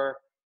or,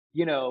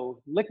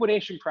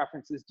 liquidation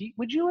preferences.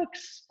 Would you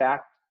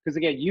expect, because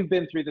again, you've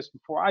been through this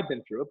before, I've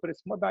been through it, but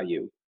it's more about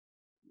you.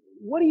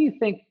 What do you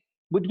think?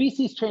 Would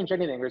VCs change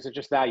anything, or is it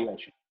just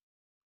valuation?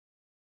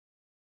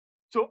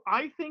 So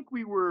I think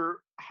we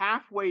were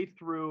halfway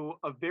through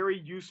a very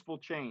useful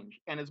change.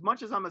 And as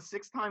much as I'm a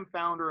 6-time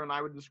founder and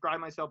I would describe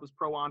myself as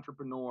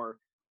pro-entrepreneur,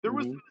 there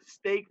was a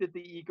mistake that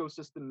the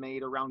ecosystem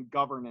made around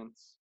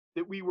governance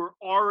that we were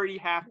already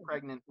half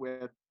pregnant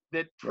with,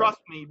 that,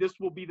 trust me, this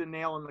will be the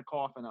nail in the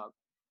coffin of.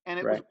 And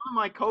it was one of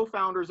my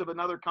co-founders of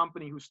another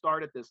company who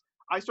started this.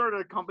 I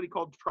started a company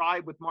called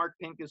Tribe with Mark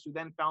Pincus, who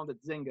then founded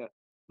Zynga.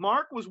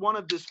 Mark was one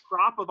of this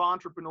crop of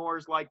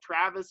entrepreneurs like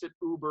Travis at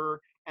Uber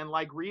and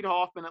like Reid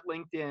Hoffman at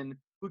LinkedIn,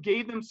 who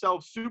gave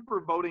themselves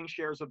super voting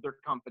shares of their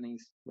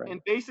companies. Right.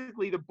 And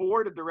basically the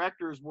board of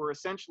directors were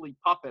essentially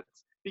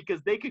puppets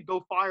because they could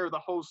go fire the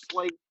whole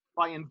slate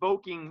by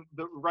invoking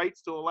the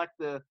rights to elect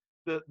the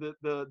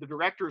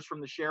directors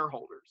from the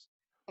shareholders.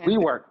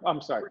 And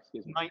I'm sorry,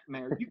 excuse me.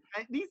 Nightmare.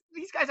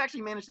 These guys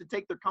actually managed to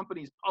take their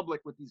companies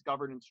public with these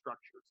governance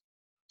structures.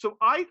 So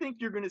I think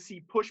you're going to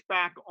see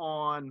pushback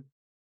on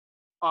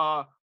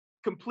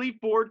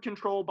complete board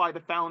control by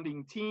the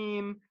founding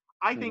team.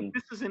 I think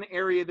this is an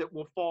area that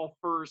will fall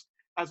first,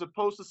 as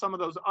opposed to some of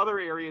those other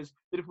areas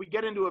that if we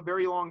get into a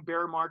very long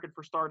bear market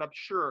for startups,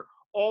 sure,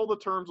 all the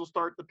terms will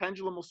start, the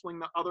pendulum will swing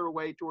the other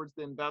way towards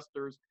the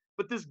investors.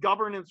 But this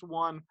governance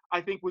one,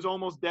 I think, was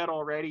almost dead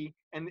already.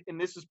 And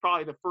this is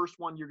probably the first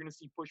one you're going to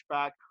see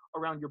pushback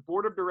around your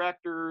board of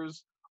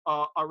directors,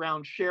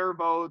 around share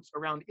votes,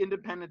 around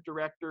independent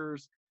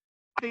directors.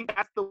 I think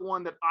that's the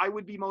one that I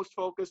would be most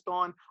focused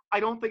on. I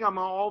don't think I'm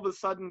all of a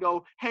sudden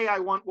go, hey, I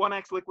want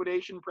 1x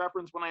liquidation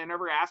preference when I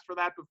never asked for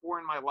that before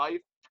in my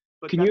life.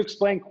 But can you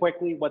explain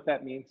quickly what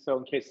that means? So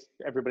in case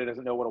everybody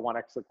doesn't know what a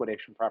 1x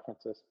liquidation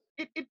preference is.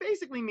 It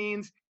basically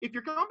means if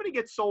your company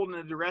gets sold in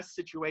a duress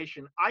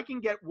situation, I can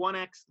get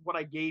 1x what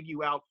I gave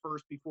you out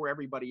first before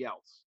everybody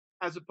else,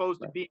 as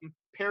opposed to being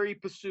pari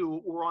passu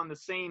or in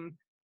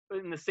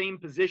the same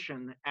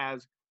position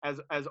as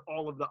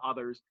all of the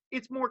others.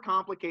 It's more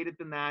complicated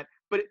than that,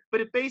 but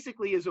it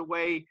basically is a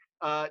way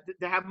to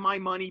have my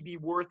money be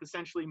worth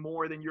essentially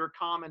more than your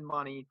common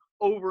money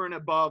over and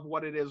above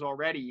what it is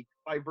already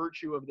by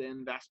virtue of the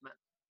investment.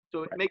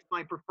 So it makes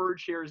my preferred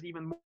shares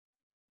even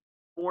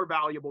more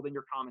valuable than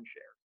your common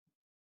shares.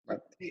 Right.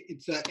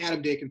 It's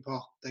Adam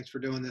Dakin-Paul. Thanks for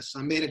doing this.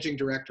 I'm managing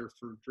director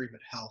for Dream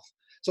It Health.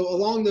 So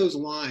along those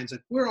lines,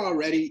 we're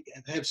already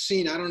have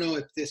seen, I don't know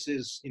if this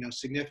is,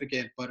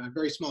 significant, but a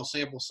very small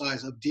sample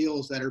size of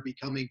deals that are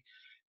becoming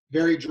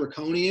very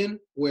draconian,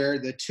 where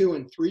the 2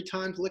 and 3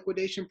 times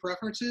liquidation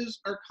preferences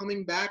are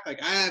coming back.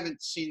 Like, I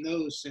haven't seen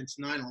those since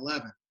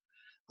 9/11.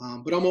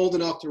 But I'm old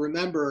enough to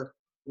remember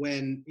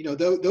when,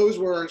 those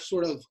were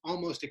sort of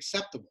almost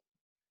acceptable.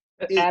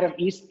 Adam,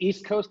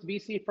 East Coast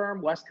VC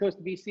firm, West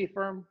Coast VC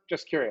firm?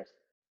 Just curious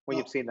when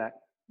you've seen that.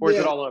 Or is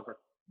it all over?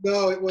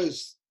 No, it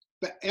was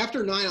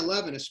after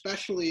 9/11,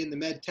 especially in the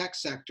med tech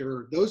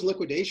sector, those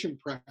liquidation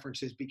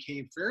preferences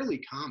became fairly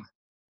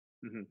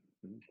common.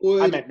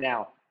 I meant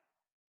now.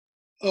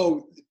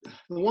 Oh,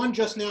 the one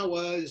just now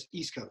was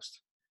East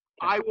Coast.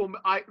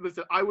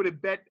 Listen, I would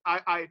have bet,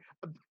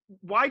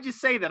 why'd you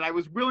say that? I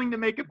was willing to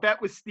make a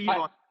bet with Steve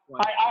on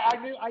one. I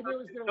knew it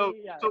was going to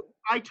be, So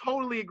I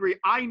totally agree.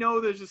 I know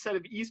there's a set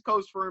of East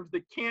Coast firms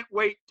that can't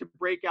wait to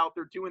break out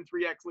their 2 and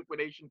 3x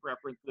liquidation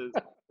preferences.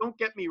 Don't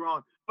get me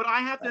wrong. But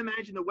I have to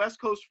imagine the West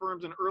Coast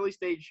firms in early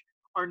stage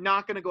are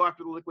not going to go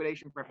after the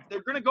liquidation preference.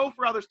 They're going to go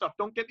for other stuff.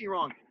 Don't get me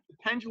wrong. The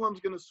pendulum's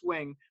going to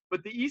swing.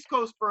 But the East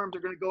Coast firms are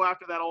going to go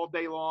after that all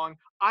day long.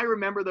 I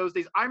remember those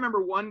days. I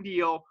remember one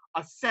deal,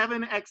 a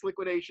 7x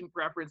liquidation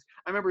preference.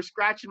 I remember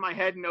scratching my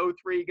head in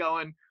 '03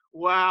 going,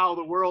 wow,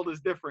 the world is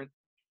different.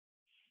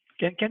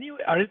 Can you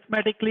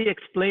arithmetically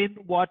explain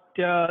what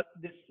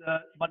this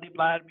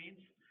multiplier means?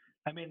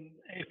 I mean,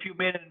 if you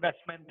made an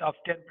investment of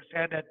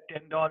 10% at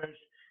 $10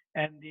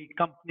 and the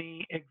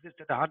company exists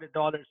at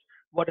 $100,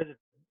 what does it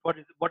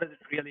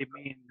really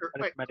mean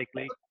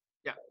arithmetically?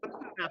 Yeah, let's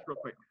do the math real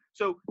quick.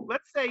 So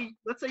let's say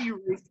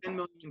you raise $10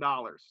 million,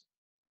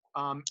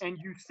 and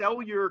you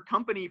sell your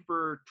company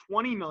for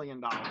 $20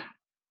 million,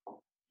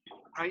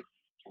 right?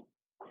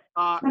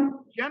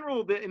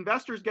 General, the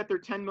investors get their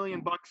 10 million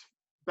bucks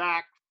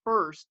back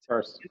first,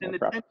 and then the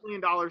 $10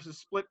 million is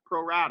split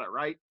pro rata,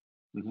 right?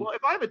 Well,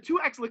 if I have a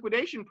 2x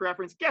liquidation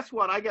preference, guess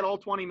what? I get all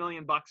 20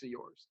 million bucks of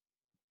yours.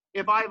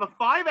 If I have a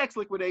 5x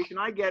liquidation,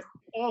 I get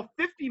all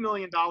 $50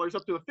 million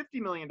up to a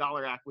 $50 million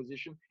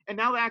acquisition, and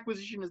now the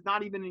acquisition is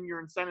not even in your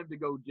incentive to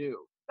go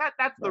do.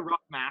 That's the rough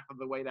math of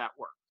the way that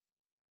works.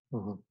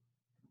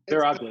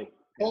 They're ugly.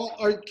 Paul,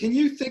 can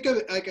you think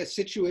of like a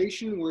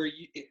situation where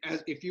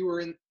if you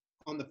were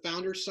on the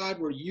founder side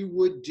where you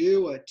would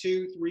do a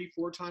 2, 3,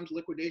 4 times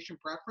liquidation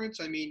preference?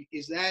 I mean,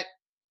 is that,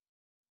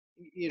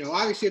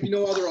 obviously if you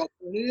know other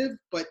alternative,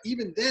 but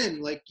even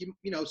then, like,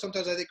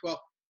 sometimes I think, well,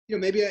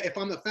 maybe if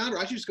I'm the founder,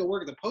 I should just go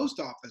work at the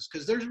post office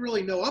because there's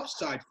really no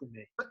upside for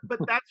me. But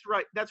that's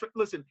right. That's right.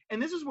 Listen,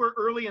 and this is where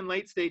early and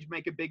late stage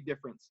make a big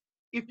difference.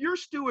 If you're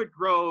Stuart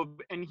Grove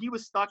and he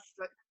was stuck,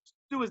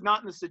 Stu is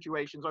not in the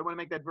situation, so I want to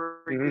make that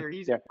very clear.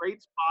 He's in a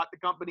great spot. The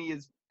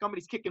company's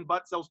kicking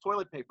butt, sells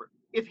toilet paper.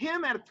 If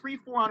him at a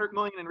 300-400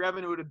 million in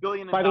revenue at $1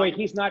 billion. By the way,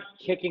 he's not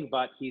kicking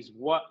butt. He's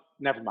what?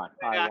 Never mind.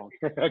 I won't.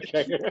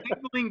 Okay. He's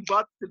enabling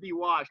butts to be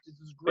washed. This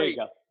is great.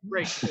 There you go.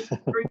 Great.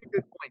 Very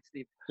good point,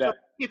 Steve. Yeah. So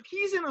if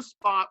he's in a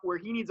spot where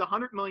he needs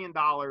 $100 million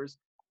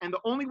and the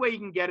only way he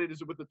can get it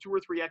is with a 2 or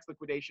 3x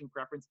liquidation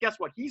preference, guess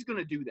what? He's going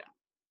to do that.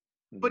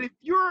 But if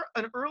you're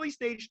an early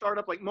stage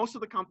startup like most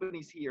of the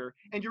companies here,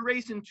 and you're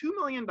raising $2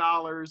 million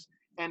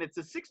and it's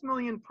a $6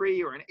 million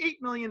pre or an $8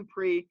 million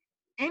pre,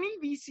 any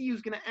VC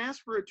who's going to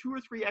ask for a 2 or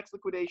 3x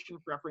liquidation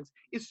preference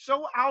is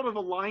so out of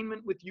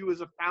alignment with you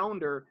as a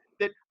founder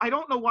that I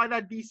don't know why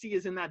that VC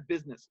is in that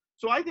business.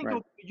 So I think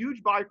there'll be a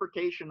huge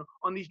bifurcation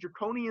on these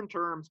draconian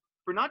terms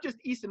for not just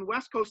East and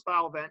West Coast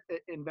style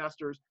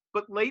investors,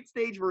 but late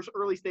stage versus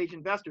early stage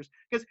investors.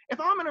 Because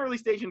if I'm an early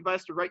stage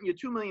investor writing you a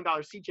 $2 million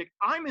seed check,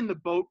 I'm in the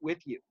boat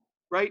with you,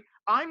 right?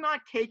 I'm not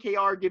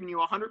KKR giving you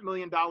 $100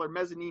 million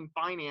mezzanine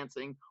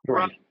financing where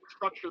I'm going to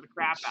structure the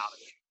crap out of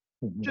it.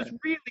 Just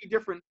really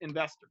different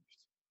investors.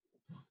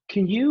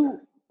 Can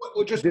you,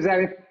 just does that,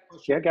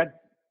 yeah, go ahead.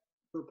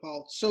 For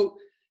Paul. So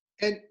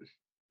if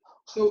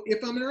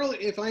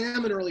I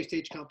am an early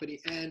stage company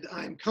and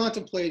I'm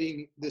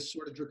contemplating this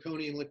sort of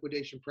draconian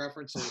liquidation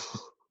preferences,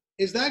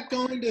 is that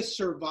going to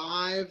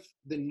survive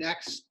the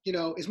next,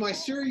 is my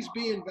Series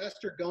B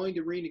investor going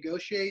to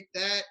renegotiate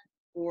that,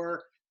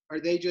 or are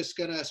they just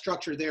going to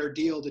structure their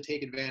deal to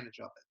take advantage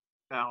of it?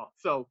 Now,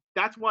 so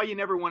that's why you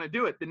never want to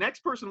do it. The next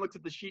person looks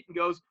at the sheet and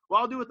goes,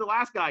 well, I'll do what the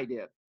last guy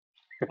did.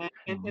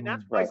 And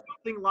that's why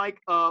something like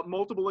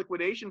multiple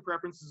liquidation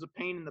preference is a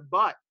pain in the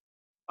butt.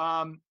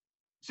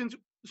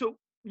 So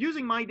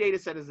using my data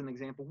set as an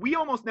example, we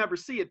almost never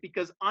see it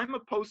because I'm a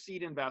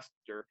post-seed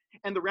investor,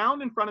 and the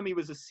round in front of me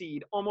was a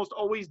seed, almost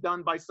always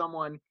done by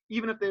someone,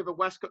 even if they have a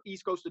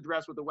East Coast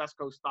address with a West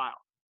Coast style.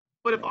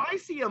 But if I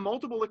see a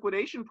multiple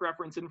liquidation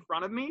preference in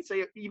front of me,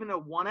 say even a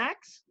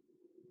 1x,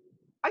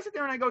 I sit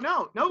there and I go,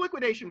 no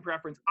liquidation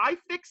preference. I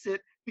fix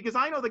it because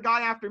I know the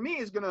guy after me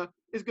is gonna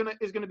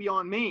be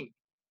on me.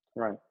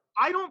 Right.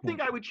 I don't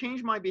think I would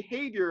change my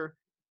behavior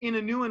in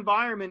a new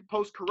environment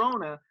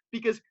post-corona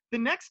because the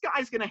next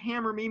guy's going to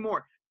hammer me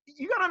more.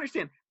 You got to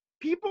understand,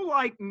 people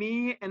like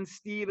me and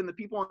Steve and the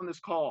people on this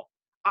call,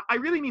 I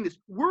really mean this.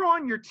 We're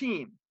on your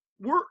team.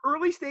 We're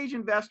early stage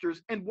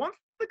investors. And once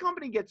the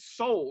company gets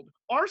sold,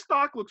 our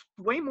stock looks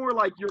way more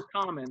like your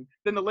common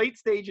than the late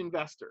stage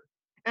investor.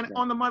 And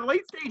on my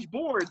late stage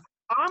boards,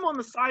 I'm on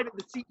the side of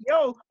the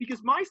CEO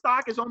because my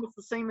stock is almost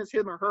the same as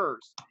him or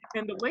hers.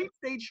 And the late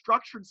stage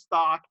structured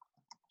stock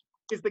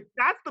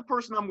that's the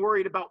person I'm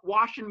worried about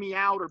washing me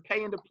out or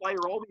paying to play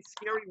or all these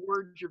scary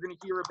words you're going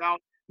to hear about.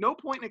 No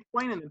point in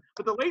explaining them.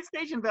 But the late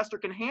stage investor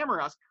can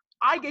hammer us.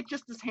 I get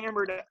just as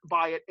hammered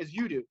by it as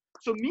you do.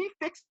 So me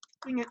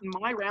fixing it in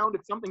my round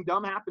if something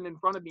dumb happened in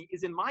front of me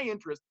is in my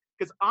interest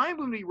because I'm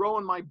going to be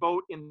rowing my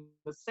boat in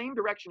the same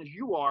direction as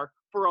you are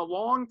for a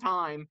long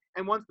time.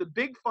 And once the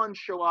big funds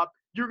show up,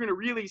 you're going to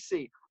really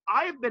see.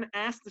 I have been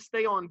asked to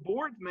stay on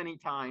boards many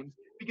times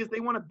because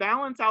they want to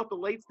balance out the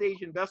late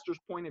stage investor's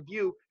point of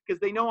view because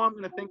they know I'm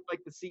going to think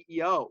like the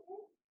CEO.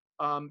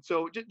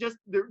 So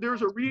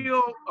there's a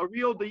real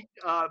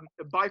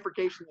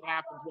bifurcation that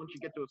happens once you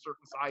get to a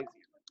certain size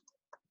here.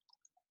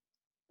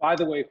 By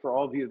the way, for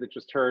all of you that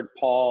just heard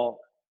Paul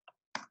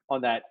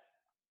on that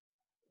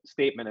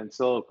statement in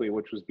soliloquy,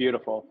 which was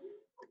beautiful,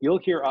 you'll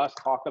hear us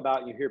talk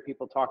about, you hear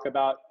people talk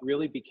about,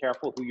 really be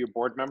careful who your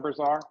board members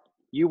are.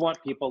 You want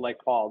people like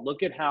Paul.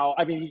 Look at how,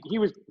 I mean,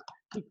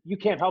 you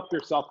can't help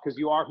yourself because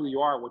you are who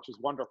you are, which is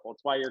wonderful.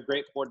 It's why you're a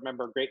great board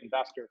member, a great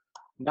investor.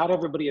 Not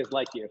everybody is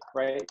like you,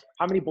 right?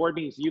 How many board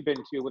meetings you've been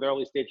to with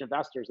early stage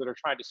investors that are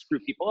trying to screw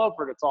people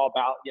over? And it's all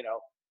about, you know,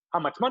 how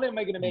much money am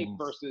I going to make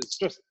versus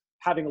just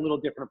having a little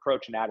different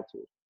approach and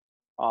attitude.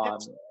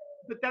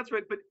 But that's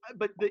right.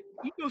 But the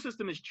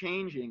ecosystem is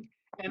changing.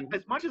 And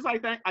as much as I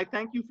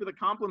thank you for the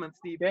compliment,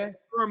 Steve, there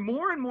are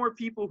more and more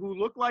people who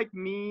look like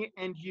me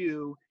and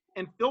you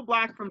and Phil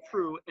Black from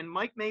True and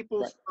Mike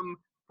Maples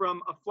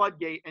from a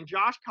Floodgate and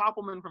Josh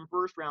Koppelman from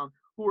First Round,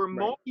 who are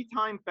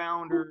multi-time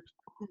founders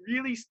who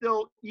really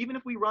still, even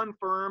if we run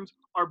firms,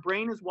 our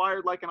brain is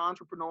wired like an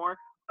entrepreneur.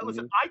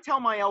 Listen, I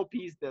tell my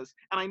LPs this,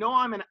 and I know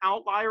I'm an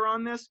outlier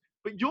on this,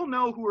 but you'll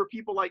know who are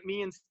people like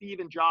me and Steve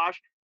and Josh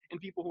and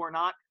people who are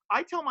not.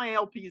 I tell my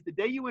LPs, the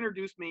day you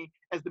introduce me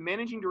as the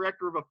managing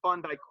director of a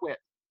fund, I quit.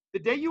 The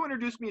day you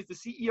introduce me as the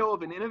CEO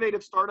of an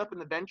innovative startup in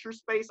the venture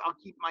space, I'll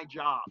keep my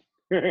job.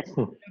 And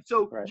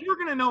so you're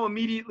going to know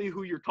immediately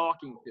who you're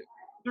talking to.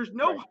 There's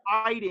no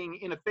hiding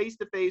in a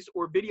face-to-face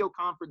or video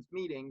conference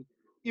meeting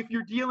if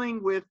you're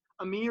dealing with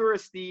a me or a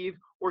Steve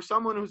or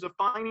someone who's a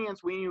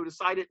finance weenie who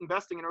decided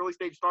investing in early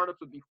stage startups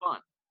would be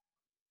fun.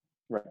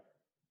 Right.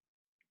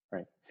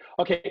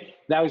 Okay,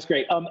 that was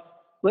great.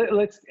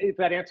 Let's, if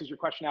that answers your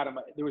question, Adam,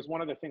 there was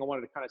one other thing I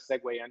wanted to kind of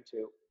segue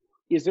into.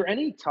 Is there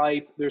any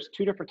type, there's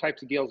two different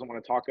types of deals I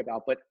want to talk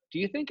about, but do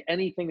you think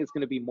anything is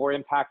going to be more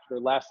impacted or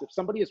less if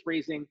somebody is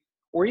raising,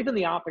 or even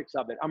the optics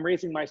of it, I'm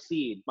raising my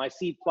seed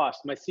plus,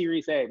 my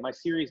Series A, my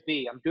Series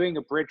B, I'm doing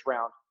a bridge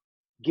round.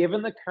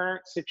 Given the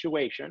current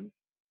situation,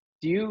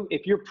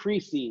 if you're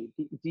pre-seed,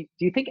 do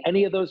you think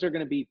any of those are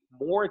going to be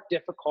more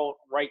difficult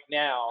right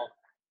now?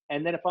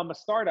 And then if I'm a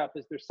startup,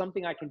 is there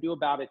something I can do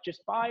about it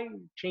just by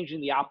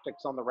changing the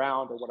optics on the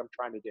round or what I'm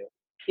trying to do?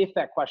 If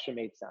that question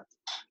made sense.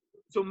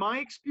 So my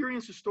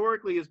experience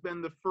historically has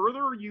been the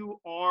further you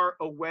are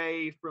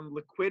away from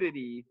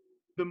liquidity,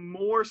 the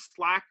more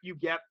slack you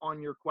get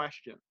on your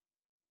question.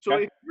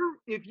 So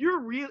if you're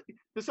really,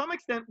 to some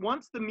extent,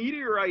 once the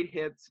meteorite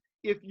hits,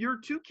 if you're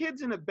two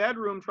kids in a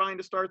bedroom trying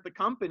to start the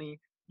company,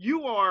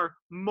 you are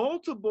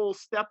multiple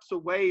steps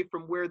away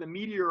from where the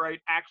meteorite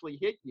actually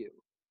hit you.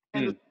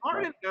 And the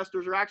smart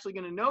investors are actually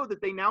going to know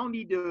that they now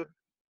need to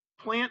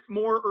plant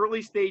more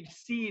early stage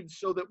seeds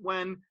so that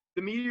when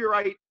the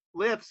meteorite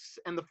lifts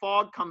and the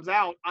fog comes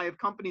out, I have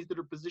companies that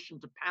are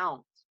positioned to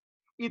pounce.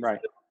 It's the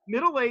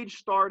middle-aged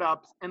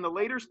startups and the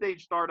later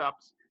stage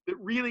startups that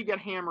really get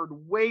hammered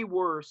way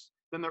worse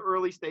than the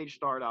early stage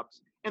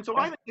startups. And so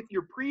I think if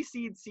you're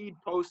pre-seed, seed,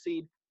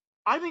 post-seed,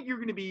 I think you're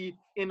going to be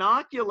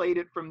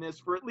inoculated from this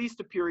for at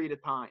least a period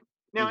of time.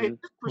 Now, if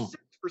this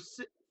persists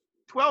for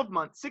 12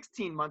 months,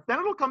 16 months, then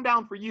it'll come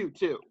down for you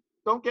too.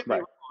 Don't get me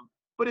wrong.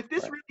 But if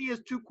this really is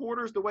 2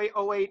 quarters the way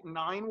 08 and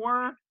 9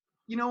 were,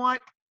 you know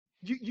what?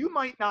 You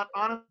might not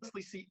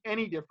honestly see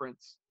any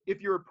difference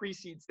if you're a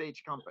pre-seed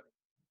stage company.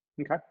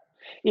 Okay.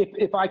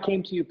 If I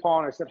came to you, Paul,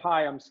 and I said,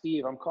 hi, I'm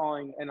Steve, I'm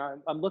calling, and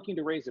I'm looking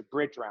to raise a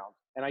bridge round,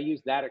 and I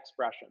use that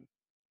expression.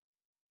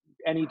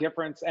 Any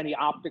difference, any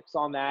optics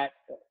on that?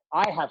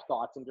 I have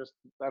thoughts, and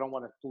I don't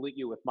want to pollute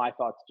you with my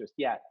thoughts just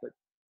yet, but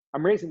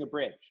I'm raising a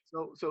bridge.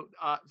 So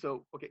I'm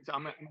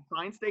gonna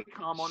try and stay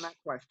calm on that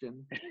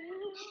question.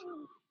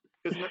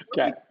 Because in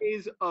the early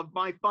days of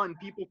my fund,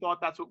 people thought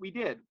that's what we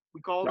did.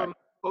 We called them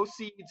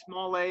post-seed,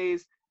 small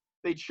A's.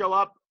 They'd show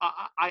up.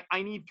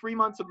 I need 3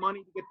 months of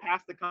money to get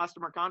past the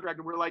customer contract.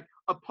 And we're like,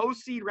 a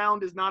post-seed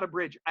round is not a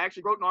bridge. I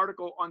actually wrote an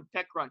article on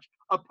TechCrunch.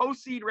 A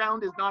post-seed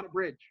round is not a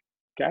bridge.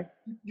 Okay.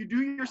 You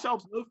do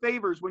yourselves no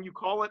favors when you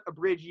call it a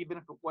bridge, even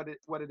if what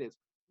it is.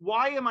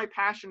 Why am I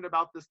passionate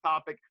about this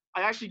topic?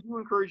 I actually do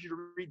encourage you to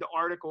read the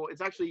article.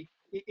 It's actually,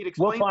 it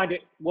explains. We'll find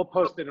it. We'll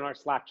post it in our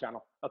Slack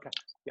channel. Okay.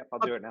 Yep, I'll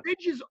do it now. A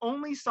bridge is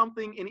only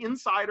something an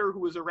insider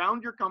who is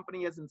around your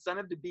company has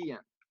incentive to be in.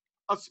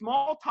 A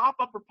small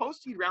top-up or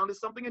post-seed round is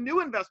something a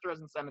new investor has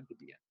incentive to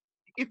be in.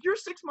 If you're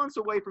 6 months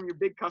away from your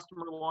big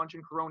customer launch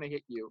and Corona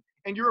hit you,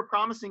 and you're a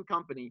promising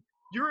company,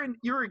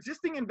 your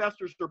existing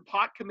investors are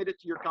pot committed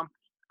to your company.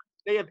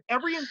 They have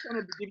every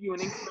incentive to give you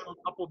an incremental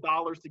couple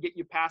dollars to get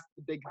you past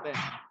the big thing.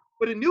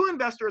 But a new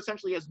investor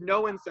essentially has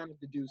no incentive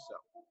to do so.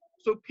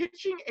 So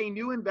pitching a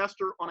new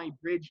investor on a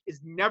bridge is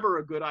never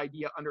a good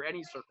idea under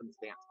any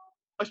circumstance.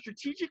 A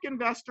strategic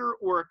investor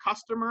or a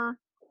customer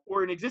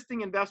or an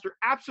existing investor,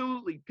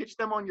 absolutely pitch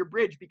them on your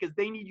bridge because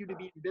they need you to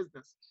be in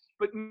business.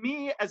 But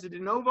me, as a de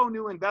novo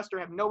new investor,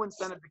 have no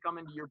incentive to come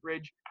into your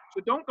bridge.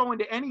 So don't go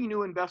into any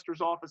new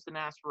investor's office and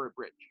ask for a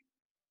bridge.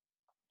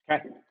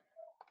 Okay.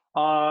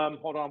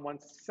 Hold on 1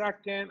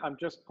 second. I'm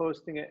just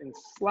posting it in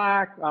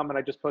Slack. And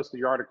I just posted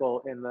your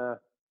article in the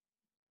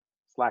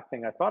Slack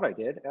thing. I thought I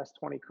did.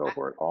 S20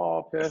 cohort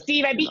all pissed.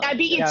 Steve, I beat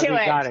you Yeah, to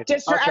we got it. it.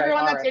 Just for Okay,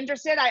 everyone all that's right.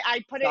 interested,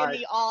 I put it in Sorry.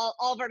 the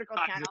all vertical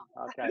I channel.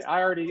 Okay,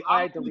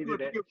 I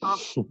deleted it. You got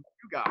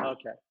it.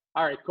 Okay.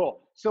 All right,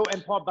 cool. So,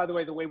 and Paul, by the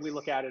way, the way we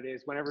look at it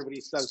is when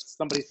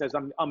somebody says,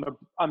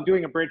 I'm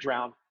doing a bridge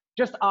round,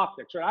 just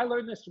optics, right? I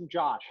learned this from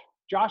Josh.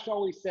 Josh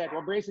always said,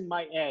 well, I'm raising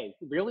my A.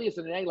 Really, is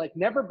it an A? Like,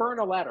 never burn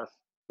a letter,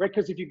 right?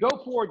 Because if you go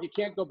forward, you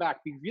can't go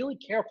back. Be really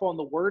careful on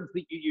the words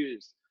that you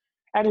use.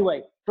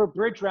 Anyway, for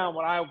bridge round,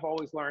 what I've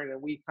always learned,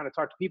 and we kind of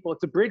talk to people,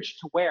 it's a bridge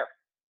to where?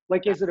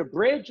 Like, is it a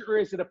bridge or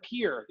is it a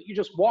pier that you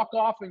just walk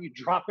off and you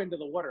drop into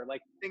the water?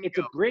 Like, it's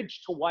a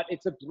bridge to what?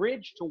 It's a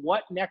bridge to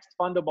what next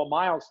fundable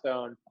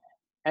milestone?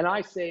 And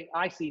I see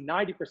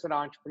 90% of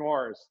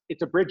entrepreneurs,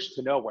 it's a bridge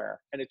to nowhere.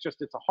 And it's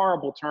a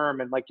horrible term.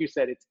 And like you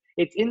said,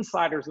 it's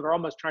insiders that are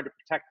almost trying to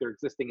protect their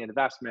existing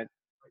investment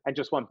and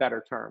just want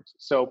better terms.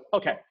 So,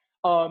 okay.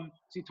 So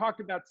you talked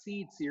about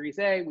seed, Series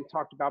A, we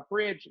talked about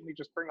bridge. Let me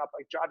just bring up,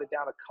 I jotted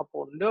down a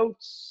couple of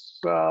notes.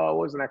 What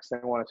was the next thing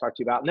I want to talk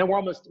to you about? And then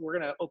we're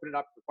going to open it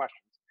up for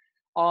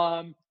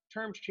questions.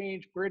 Terms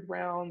change, bridge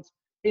rounds,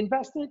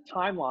 investment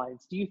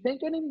timelines. Do you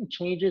think anything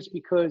changes?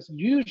 Because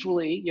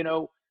usually,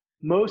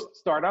 most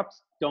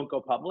startups don't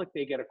go public,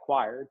 they get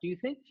acquired. Do you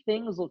think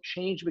things will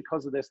change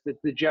because of this? That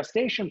the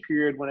gestation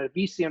period when a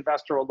VC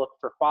investor will look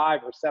for 5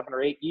 or 7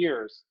 or 8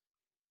 years,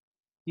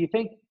 do you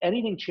think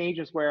anything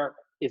changes where,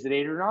 is it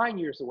 8 or 9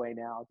 years away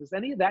now? Does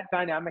any of that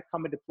dynamic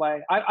come into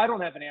play? I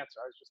don't have an answer.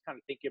 I was just kind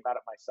of thinking about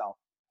it myself.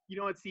 You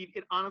know what, Steve?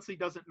 It honestly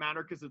doesn't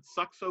matter because it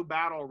sucks so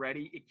bad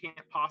already. It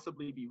can't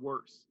possibly be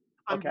worse.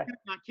 I'm Okay.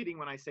 not kidding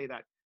when I say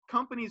that.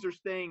 Companies are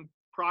staying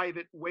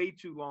private way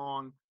too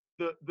long.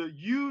 The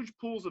huge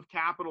pools of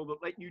capital that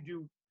let you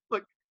do,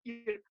 look,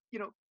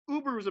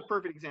 Uber is a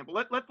perfect example.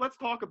 Let's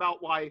talk about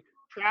why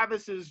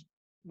Travis's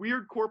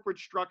weird corporate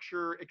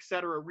structure, et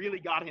cetera, really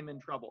got him in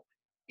trouble.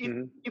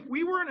 If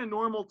we were in a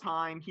normal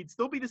time, he'd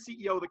still be the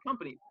CEO of the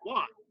company.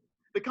 Why?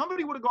 The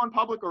company would have gone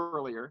public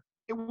earlier.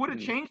 It would have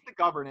changed the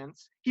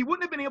governance. He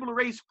wouldn't have been able to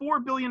raise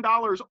 $4 billion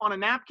on a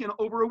napkin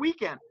over a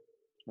weekend.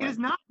 It is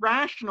not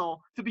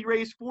rational to be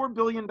raised $4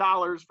 billion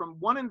from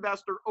one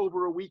investor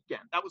over a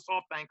weekend. That was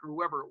SoftBank or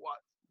whoever it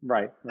was.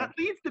 Right. That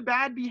leads to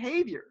bad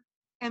behavior.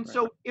 And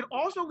so it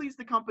also leads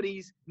to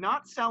companies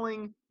not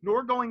selling,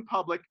 nor going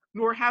public,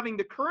 nor having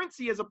the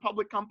currency as a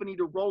public company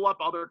to roll up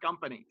other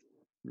companies.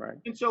 Right.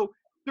 And so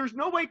there's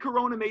no way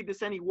Corona made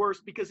this any worse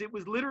because it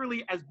was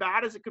literally as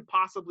bad as it could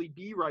possibly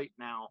be right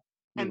now.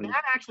 And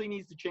that actually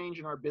needs to change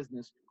in our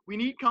business. We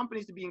need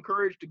companies to be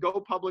encouraged to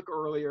go public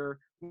earlier.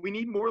 We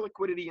need more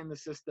liquidity in the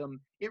system.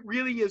 It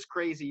really is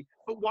crazy.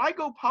 But why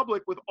go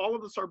public with all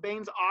of the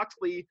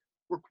Sarbanes-Oxley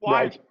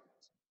requirements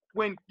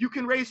when you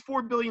can raise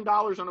 $4 billion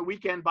on a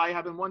weekend by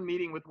having one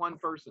meeting with one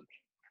person?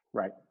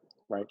 Right.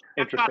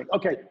 Interesting.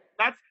 Okay.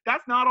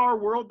 That's not our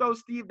world though,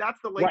 Steve.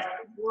 That's the late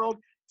world.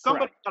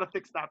 Somebody's got to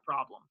fix that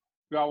problem.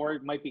 Well, or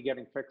it might be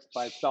getting fixed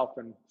by itself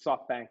and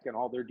SoftBank and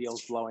all their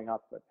deals blowing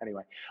up. But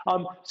anyway,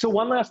 so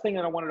one last thing,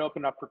 and I wanted to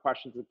open up for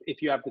questions if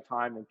you have the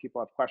time and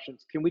people have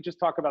questions. Can we just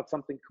talk about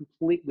something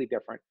completely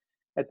different?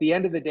 At the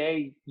end of the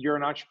day, you're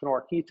an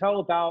entrepreneur. Can you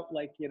tell about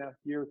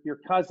your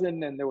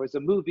cousin and there was a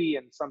movie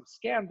and some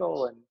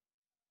scandal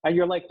and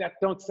you're like, that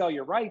don't sell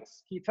your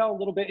rights? Can you tell a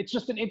little bit? It's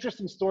just an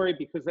interesting story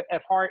because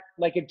at heart,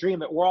 like at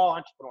Dream It, we're all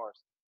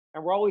entrepreneurs.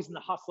 And we're always in the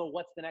hustle.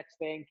 What's the next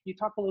thing? Can you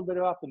talk a little bit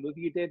about the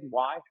movie you did and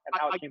why and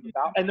how it came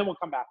about? And then we'll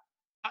come back.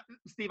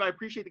 Steve, I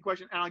appreciate the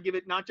question. And I'll give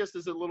it not just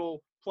as a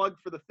little plug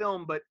for the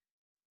film, but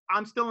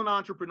I'm still an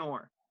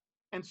entrepreneur.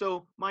 And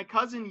so my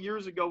cousin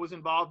years ago was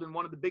involved in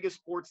one of the biggest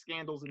sports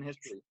scandals in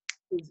history.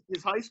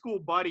 His high school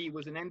buddy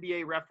was an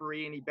NBA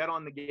referee and he bet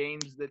on the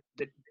games that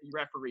he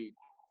refereed.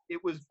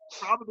 It was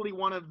probably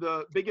one of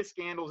the biggest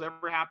scandals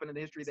ever happened in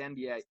the history of the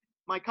NBA.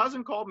 My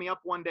cousin called me up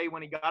one day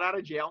when he got out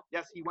of jail.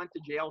 Yes, he went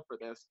to jail for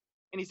this.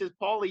 And he says,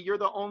 Paulie, you're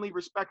the only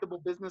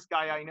respectable business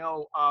guy I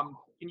know.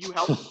 Can you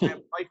help me have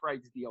a life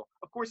rights deal?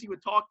 Of course, he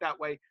would talk that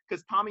way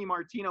because Tommy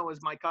Martino is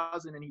my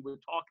cousin and he would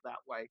talk that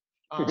way.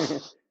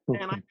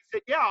 And I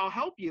said, yeah, I'll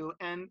help you.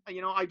 And,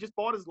 I just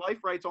bought his life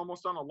rights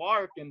almost on a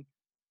lark. And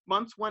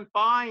months went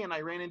by and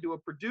I ran into a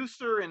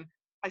producer. And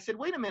I said,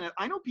 wait a minute.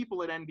 I know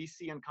people at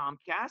NBC and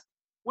Comcast.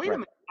 Wait a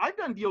minute. I've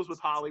done deals with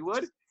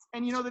Hollywood.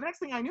 And, the next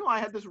thing I knew, I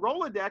had this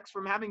Rolodex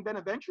from having been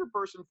a venture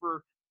person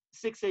for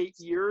 6-8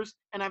 years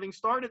and having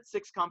started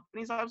 6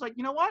 companies. I was like,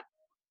 you know what?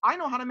 I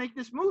know how to make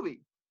this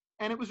movie.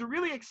 And it was a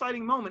really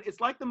exciting moment.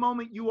 It's like the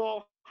moment you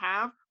all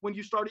have when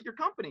you started your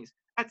companies.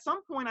 At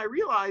some point, I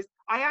realized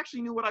I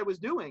actually knew what I was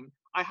doing.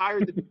 I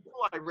hired the people.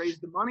 I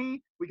raised the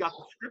money. We got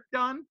the script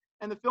done.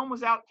 And the film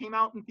came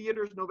out in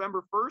theaters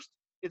November 1st.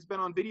 It's been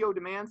on video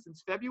demand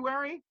since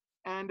February.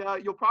 And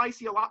you'll probably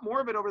see a lot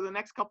more of it over the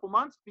next couple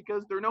months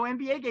because there are no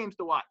NBA games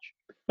to watch.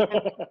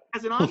 And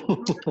as an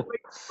entrepreneur, I'm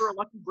waiting for a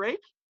lucky break.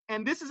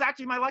 And this is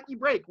actually my lucky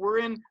break. We're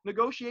in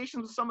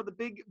negotiations with some of the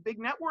big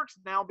networks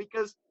now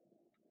because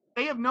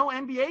they have no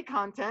NBA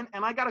content.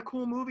 And I got a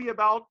cool movie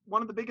about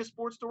one of the biggest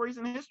sports stories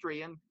in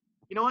history. And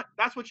you know what?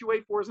 That's what you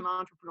wait for as an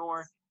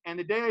entrepreneur. And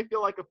the day I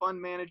feel like a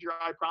fund manager,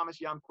 I promise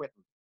you I'm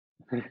quitting.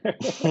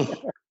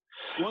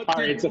 What All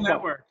right, it's a digital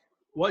network?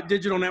 What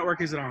digital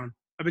network is it on?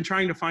 I've been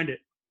trying to find it.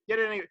 Get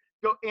it anyway.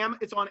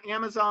 It's on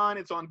Amazon.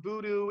 It's on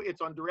Vudu.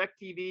 It's on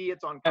DirecTV.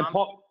 It's on And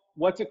Paul,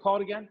 what's it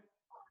called again?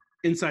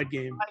 Inside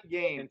Game.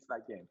 Game.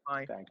 Inside Game.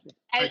 Fine. Thank you.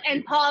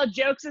 And Paul,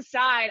 jokes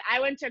aside, I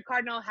went to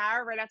Cardinal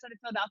Howard right outside of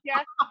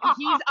Philadelphia, and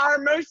he's our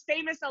most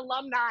famous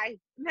alumni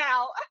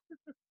now.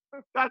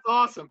 That's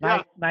awesome.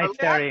 Nice, Yeah. nice,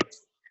 Terry.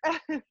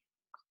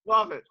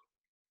 Love it.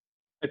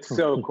 It's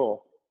so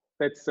cool.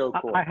 That's so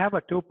cool. I have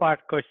a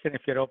two-part question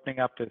if you're opening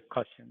up to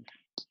questions.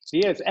 He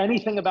is.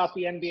 Anything about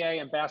the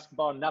NBA and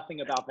basketball,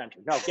 nothing about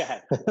venture. No, go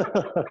ahead.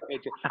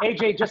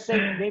 AJ, just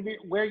say maybe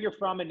where you're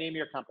from and name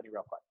your company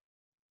real quick.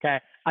 Okay,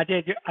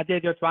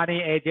 Ajay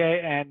Jotwani,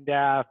 AJ,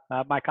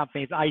 and my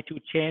company is I2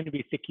 Chain.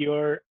 We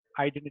secure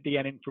identity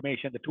and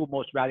information, the two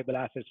most valuable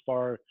assets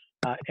for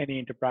any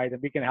enterprise,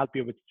 and we can help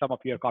you with some of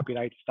your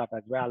copyright stuff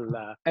as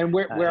well. And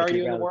where are if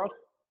you in the world?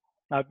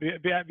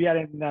 We are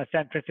in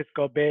San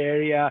Francisco Bay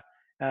Area,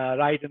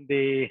 right in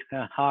the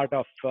heart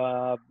of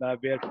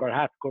where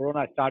perhaps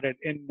Corona started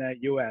in the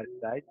US,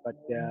 right? But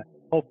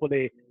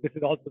hopefully this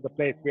is also the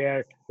place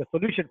where the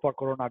solution for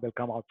Corona will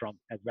come out from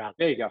as well.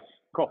 There you go.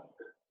 Cool.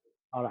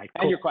 All right.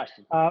 And Cool. your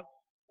question.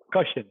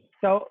 Question.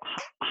 So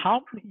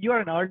how you're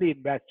an early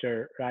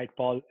investor, right,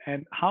 Paul?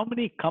 And how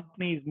many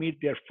companies meet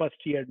their first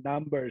year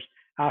numbers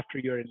after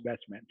your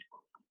investment?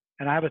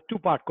 And I have a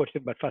two-part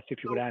question, but first,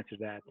 if you would answer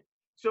that.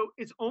 So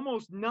it's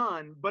almost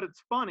none, but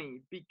it's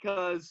funny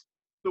because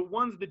the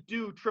ones that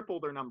do triple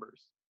their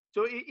numbers.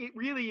 So it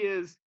really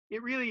is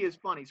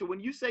funny. So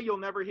when you say you'll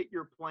never hit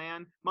your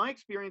plan, my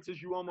experience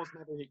is you almost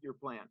never hit your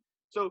plan.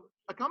 So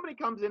a company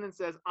comes in and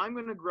says, I'm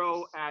going to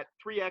grow at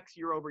 3x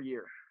year over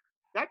year.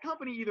 That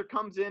company either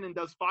comes in and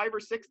does 5 or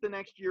 6 the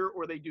next year,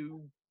 or they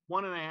do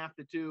 1.5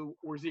 to 2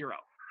 or 0.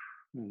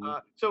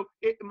 Mhm. So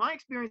my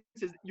experience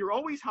is you're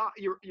always high.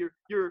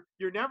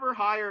 You're never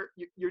higher.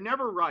 You're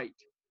never right.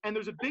 And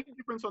there's a big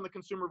difference on the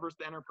consumer versus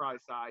the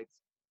enterprise sides.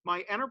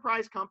 My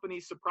enterprise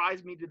companies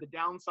surprise me to the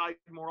downside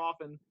more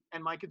often,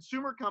 and my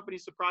consumer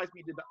companies surprise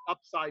me to the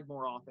upside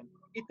more often.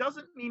 It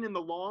doesn't mean in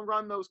the long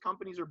run those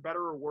companies are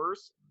better or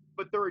worse,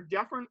 but there are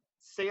different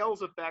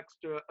sales effects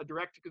to a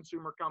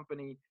direct-to-consumer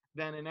company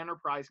than an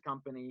enterprise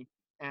company.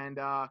 And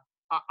I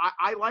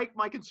like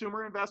my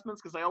consumer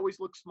investments because I always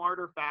look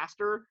smarter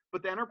faster,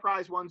 but the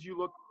enterprise ones you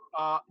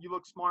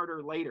look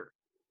smarter later.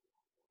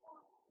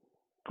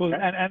 Cool.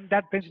 Okay. And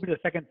that brings me to the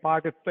second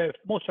part. If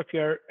most of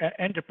your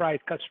enterprise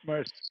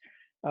customers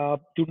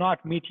do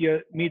not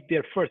meet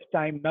their first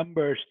time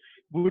numbers,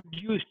 would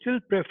you still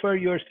prefer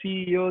your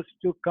CEOs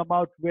to come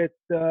out with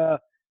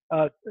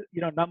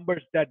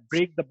numbers that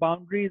break the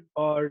boundaries,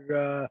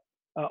 or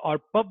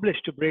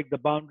publish to break the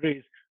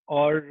boundaries,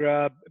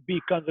 or be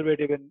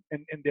conservative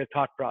in their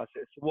thought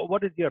process?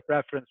 What is your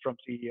preference from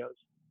CEOs?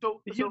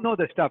 So You know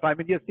the stuff. I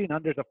mean, you've seen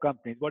hundreds of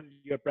companies. What is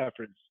your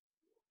preference?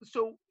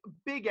 So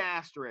big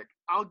asterisk.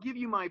 I'll give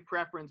you my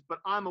preference, but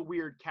I'm a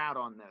weird cat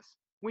on this.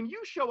 When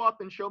you show up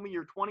and show me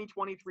your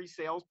 2023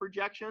 sales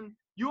projection,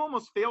 you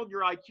almost failed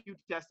your IQ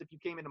test if you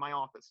came into my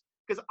office,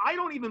 because I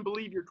don't even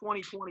believe your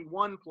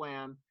 2021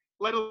 plan,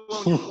 let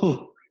alone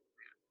your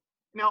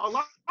Now, a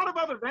lot of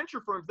other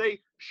venture firms,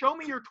 they show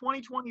me your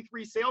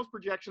 2023 sales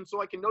projection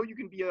so I can know you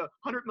can be a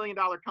 $100 million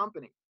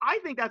company. I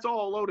think that's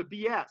all a load of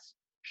BS.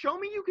 Show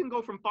me you can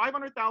go from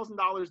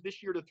 $500,000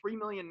 this year to $3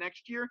 million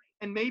next year,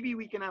 and maybe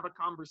we can have a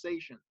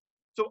conversation.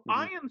 So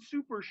I am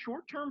super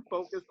short-term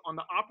focused on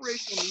the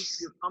operational needs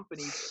of your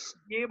company to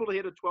be able to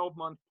hit a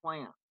 12-month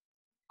plan.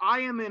 I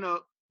am in a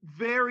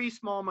very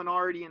small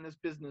minority in this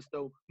business,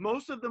 though.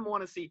 Most of them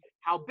want to see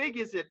how big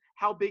is it?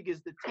 How big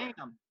is the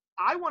TAM?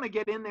 I want to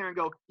get in there and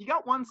go, you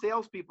got one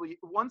salesperson,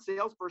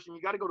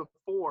 you got to go to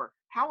 4.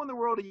 How in the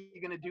world are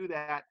you going to do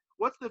that?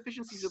 What's the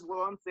efficiencies of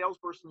one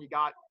salesperson you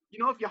got?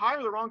 If you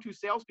hire the wrong 2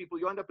 salespeople,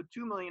 you end up with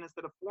 $2 million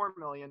instead of $4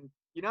 million,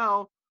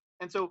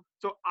 And so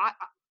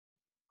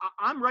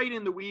I'm right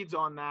in the weeds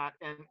on that,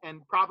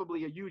 and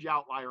probably a huge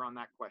outlier on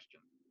that question.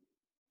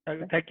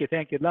 Thank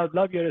you.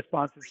 Love your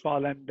responses,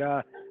 Paul, and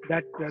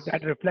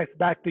that reflects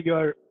back to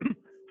your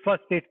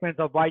first statement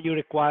of why you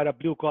require a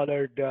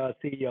blue-collared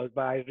CEOs.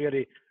 But I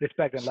really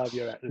respect and love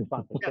your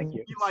responses. Yes, Thank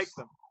you. he likes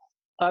them.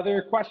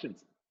 Other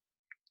questions?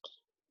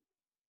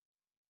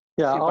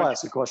 Yeah, See a I'll bunch-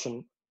 ask a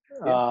question.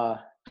 Yeah.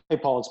 Hey,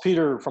 Paul, it's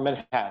Peter from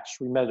MedHatch.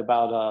 We met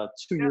about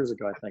 2 years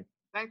ago, I think.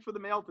 Thanks for the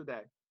mail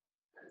today.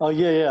 Oh,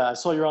 yeah. I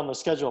saw you're on the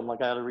schedule. I'm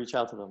like, I got to reach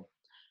out to them.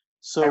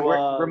 So,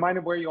 And remind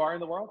them where you are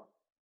in the world.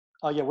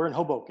 oh, yeah, we're in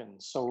Hoboken.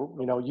 So,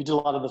 you did a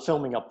lot of the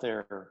filming up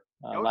there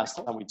last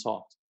time we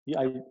talked.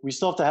 Yeah, we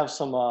still have to have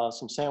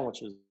some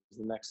sandwiches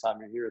the next time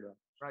you're here, though.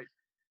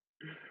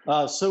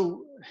 Right.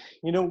 So,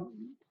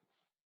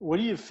 what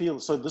do you feel?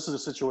 So this is a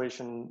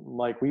situation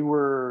like we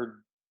were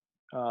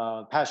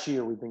past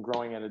year, we've been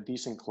growing at a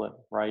decent clip,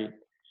 right?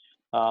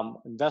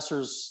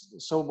 Investors,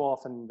 so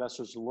often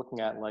investors are looking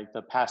at like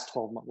the past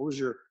 12 months. What was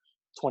your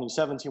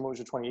 2017? What was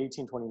your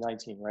 2018,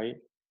 2019, right?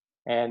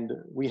 And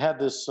we had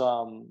this,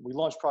 we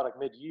launched product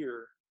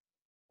mid-year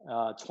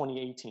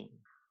 2018.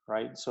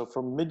 right? So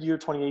from mid-year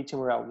 2018,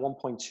 we're at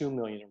 1.2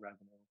 million in revenue.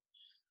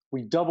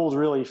 We doubled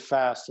really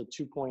fast to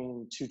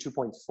 2.2,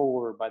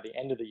 2.4 by the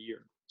end of the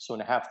year, so in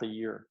half the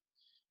year.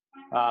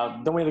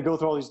 Then we had to go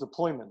through all these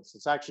deployments.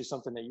 It's actually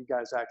something that you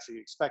guys actually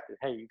expected.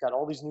 Hey, you got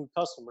all these new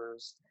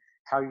customers.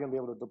 How are you going to be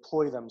able to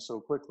deploy them so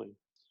quickly?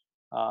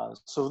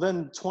 So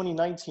then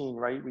 2019,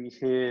 right, we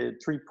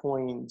hit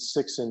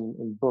 3.6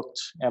 in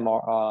booked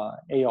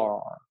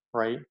ARR,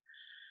 right?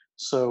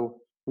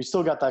 So we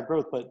still got that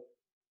growth, but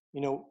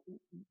you know,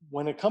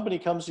 when a company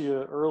comes to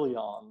you early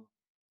on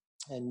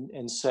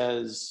and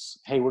says,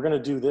 hey, we're going to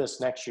do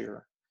this next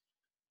year,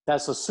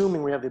 that's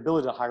assuming we have the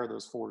ability to hire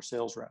those 4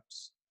 sales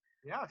reps.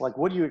 Yes. Like,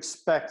 what do you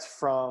expect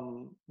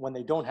from when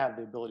they don't have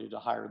the ability to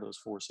hire those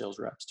 4 sales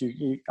reps? Do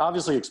you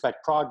obviously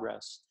expect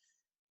progress,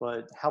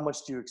 but how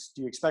much do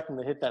you expect them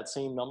to hit that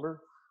same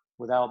number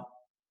without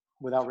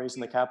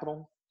raising the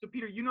capital? So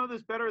Peter, you know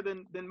this better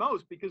than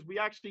most because we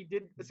actually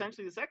did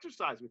essentially this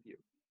exercise with you.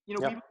 You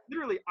know, Yep. we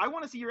literally, I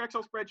want to see your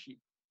Excel spreadsheet.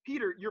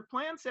 Peter, your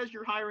plan says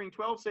you're hiring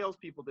 12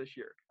 salespeople this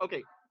year.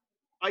 Okay,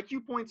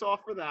 IQ points off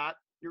for that.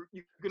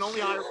 You can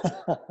only hire,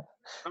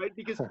 right?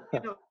 Because you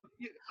know,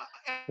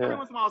 every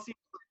once in a while I'll see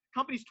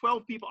companies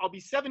 12 people. I'll be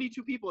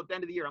 72 people at the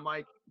end of the year. I'm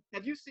like,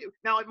 have you seen?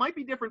 Now it might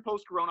be different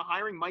post-corona.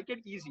 Hiring might get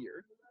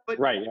easier, but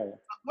Right. Yeah.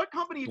 what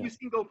company have you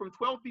seen go from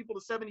 12 people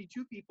to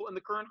 72 people in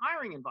the current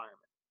hiring environment?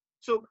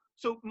 So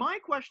my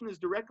question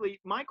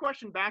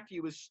back to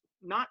you is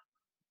not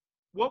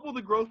what will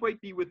the growth rate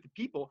be with the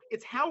people?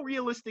 It's how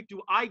realistic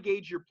do I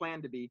gauge your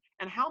plan to be?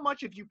 And how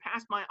much have you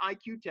passed my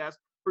IQ test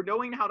for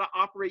knowing how to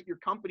operate your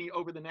company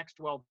over the next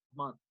 12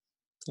 months?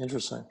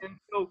 Interesting. And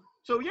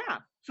so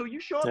you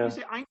show up, you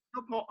say, I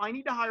know, Paul, I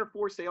need to hire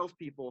 4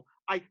 salespeople.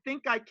 I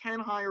think I can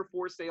hire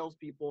 4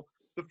 salespeople.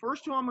 The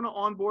first 2 I'm going to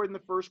onboard in the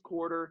first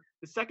quarter.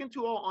 The second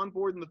 2 I'll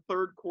onboard in the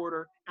third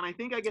quarter. And I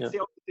think I get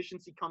sales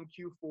efficiency come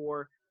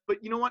Q4.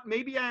 But you know what?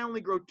 Maybe I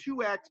only grow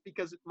 2x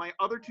because my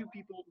other 2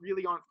 people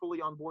really aren't fully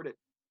onboarded.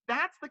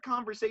 That's the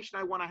conversation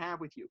I want to have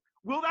with you.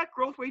 Will that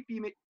growth rate be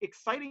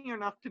exciting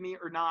enough to me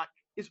or not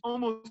is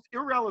almost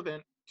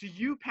irrelevant to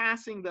you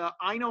passing the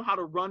I know how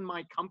to run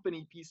my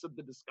company piece of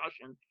the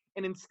discussion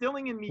and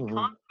instilling in me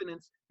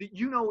confidence that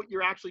you know what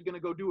you're actually going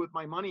to go do with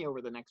my money over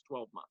the next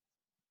 12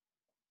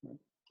 months.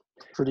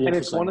 Pretty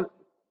interesting.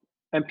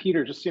 And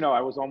Peter, just, you know,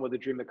 I was on with the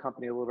Dream the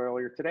Company a little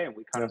earlier today, and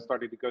we kind of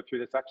started to go through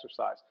this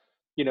exercise.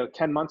 You know,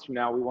 10 months from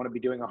now, we want to be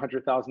doing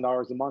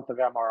 $100,000 a month of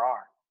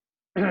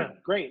MRR.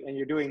 Great. And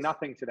you're doing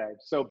nothing today.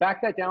 So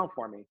back that down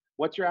for me.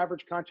 What's your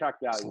average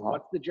contract value?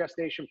 What's the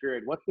gestation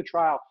period? What's the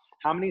trial?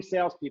 How many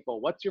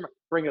salespeople?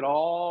 Bring it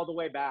all the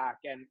way back.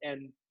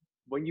 And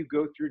when you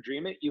go through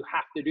Dream It, you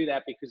have to do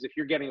that, because if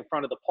you're getting in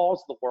front of the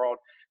Pauls of the world,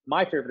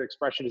 my favorite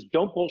expression is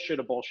don't bullshit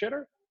a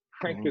bullshitter,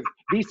 right? Because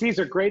VCs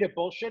are great at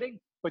bullshitting,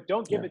 but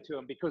don't give it to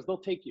them, because they'll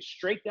take you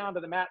straight down to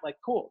the mat. Like,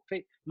 cool,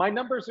 my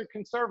numbers are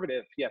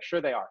conservative. Yeah,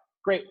 sure they are.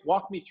 Great.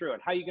 Walk me through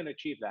it. How are you going to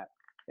achieve that?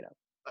 You know,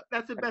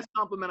 that's the best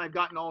compliment I've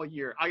gotten all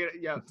year.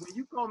 When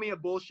you call me a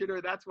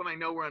bullshitter, that's when I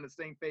know we're on the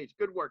same page.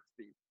 Good work,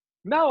 Steve.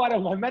 No, I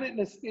don't. I meant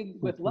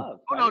it with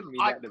love. Oh,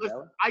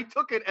 no, I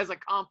took it as a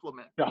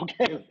compliment.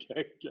 Okay.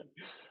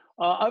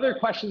 Other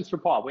questions for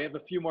Paul? We have a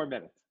few more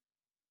minutes.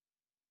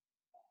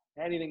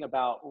 Anything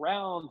about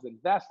rounds,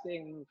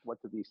 investing? What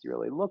do VC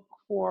really look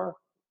for?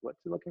 What's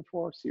he looking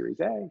for? Series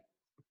A?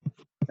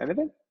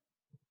 Anything?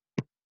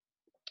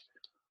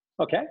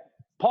 Okay.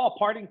 Paul,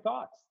 parting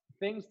thoughts.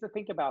 Things to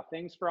think about.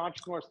 Things for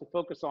entrepreneurs to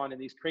focus on in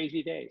these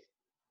crazy days.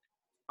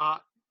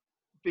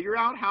 Figure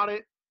out how to.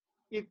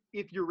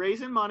 If you're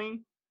raising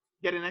money,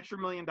 get an extra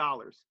 $1 million.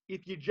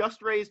 If you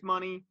just raised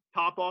money,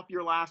 top off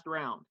your last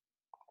round.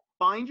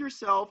 Find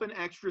yourself an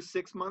extra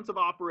 6 months of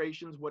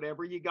operations,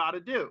 whatever you got to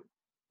do.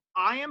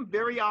 I am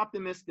very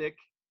optimistic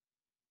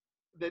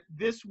that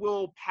this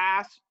will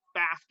pass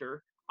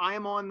faster.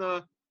 I'm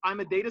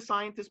a data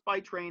scientist by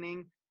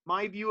training.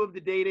 My view of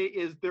the data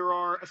is there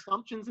are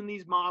assumptions in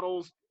these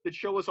models that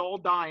show us all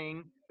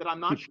dying that I'm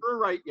not sure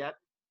right yet.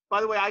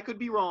 By the way, I could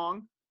be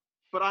wrong.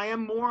 But I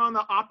am more on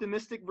the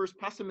optimistic versus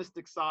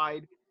pessimistic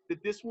side that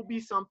this will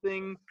be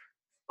something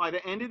by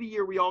the end of the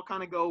year, we all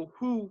kind of go,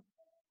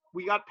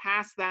 we got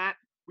past that.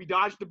 We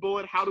dodged a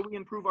bullet. How do we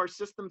improve our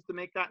systems to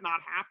make that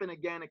not happen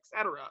again, et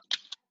cetera?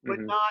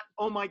 But not,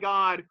 oh my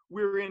God,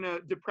 we're in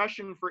a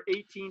depression for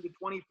 18 to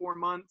 24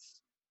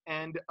 months.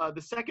 And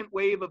the second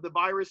wave of the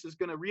virus is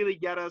going to really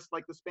get us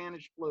like the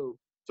Spanish flu.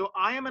 So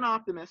I am an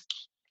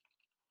optimist.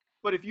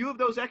 But if you have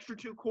those extra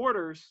 2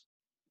 quarters,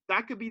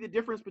 that could be the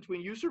difference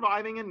between you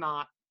surviving and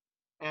not.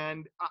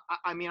 And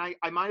I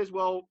might as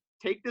well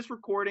take this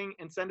recording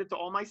and send it to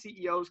all my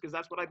CEOs, because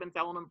that's what I've been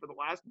telling them for the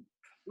last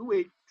 2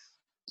 weeks.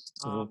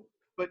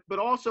 But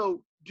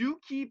also do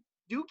keep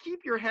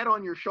your head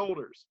on your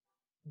shoulders.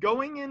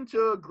 Going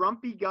into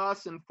grumpy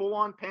Gus and full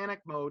on panic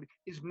mode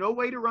is no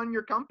way to run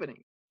your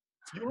company.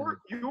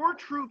 Your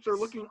troops are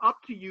looking up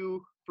to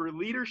you for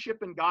leadership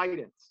and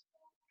guidance.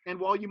 And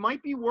while you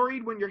might be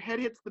worried when your head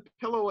hits the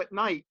pillow at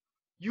night,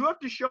 you have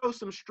to show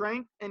some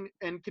strength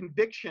and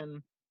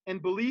conviction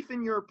and belief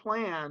in your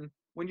plan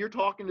when you're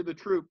talking to the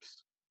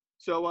troops.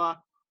 So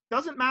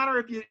doesn't matter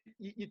if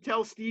you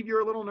tell Steve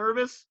you're a little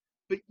nervous,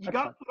 but you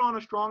got to put on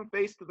a strong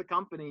face to the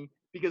company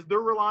because they're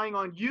relying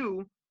on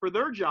you for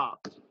their jobs.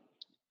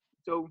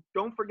 So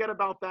don't forget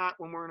about that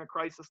when we're in a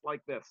crisis like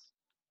this.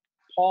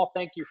 Paul,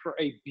 thank you for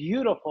a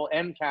beautiful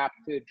end cap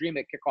to Dream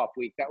It Kickoff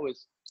Week. That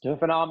was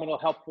phenomenal,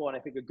 helpful, and I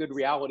think a good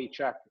reality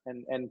check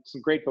and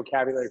some great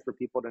vocabulary for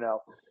people to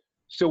know.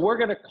 So we're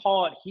going to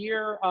call it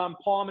here.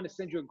 Paul, I'm going to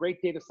send you a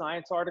great data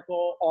science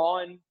article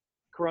on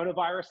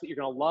coronavirus that you're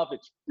going to love.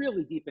 It's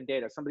really deep in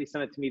data. Somebody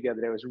sent it to me the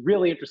other day. It was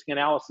really interesting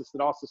analysis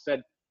that also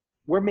said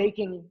we're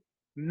making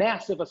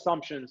massive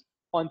assumptions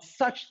on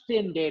such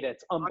thin data.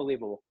 It's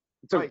unbelievable.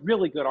 It's a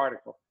really good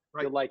article.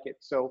 You'll like it.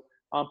 So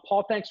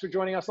Paul, thanks for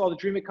joining us. All the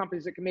Dream It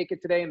companies that can make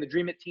it today and the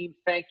Dream It team,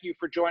 thank you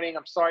for joining.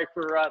 I'm sorry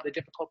for the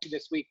difficulty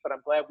this week, but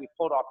I'm glad we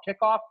pulled off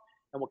kickoff,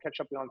 and we'll catch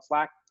up on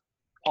Slack.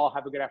 Paul,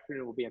 have a good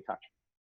afternoon. We'll be in touch.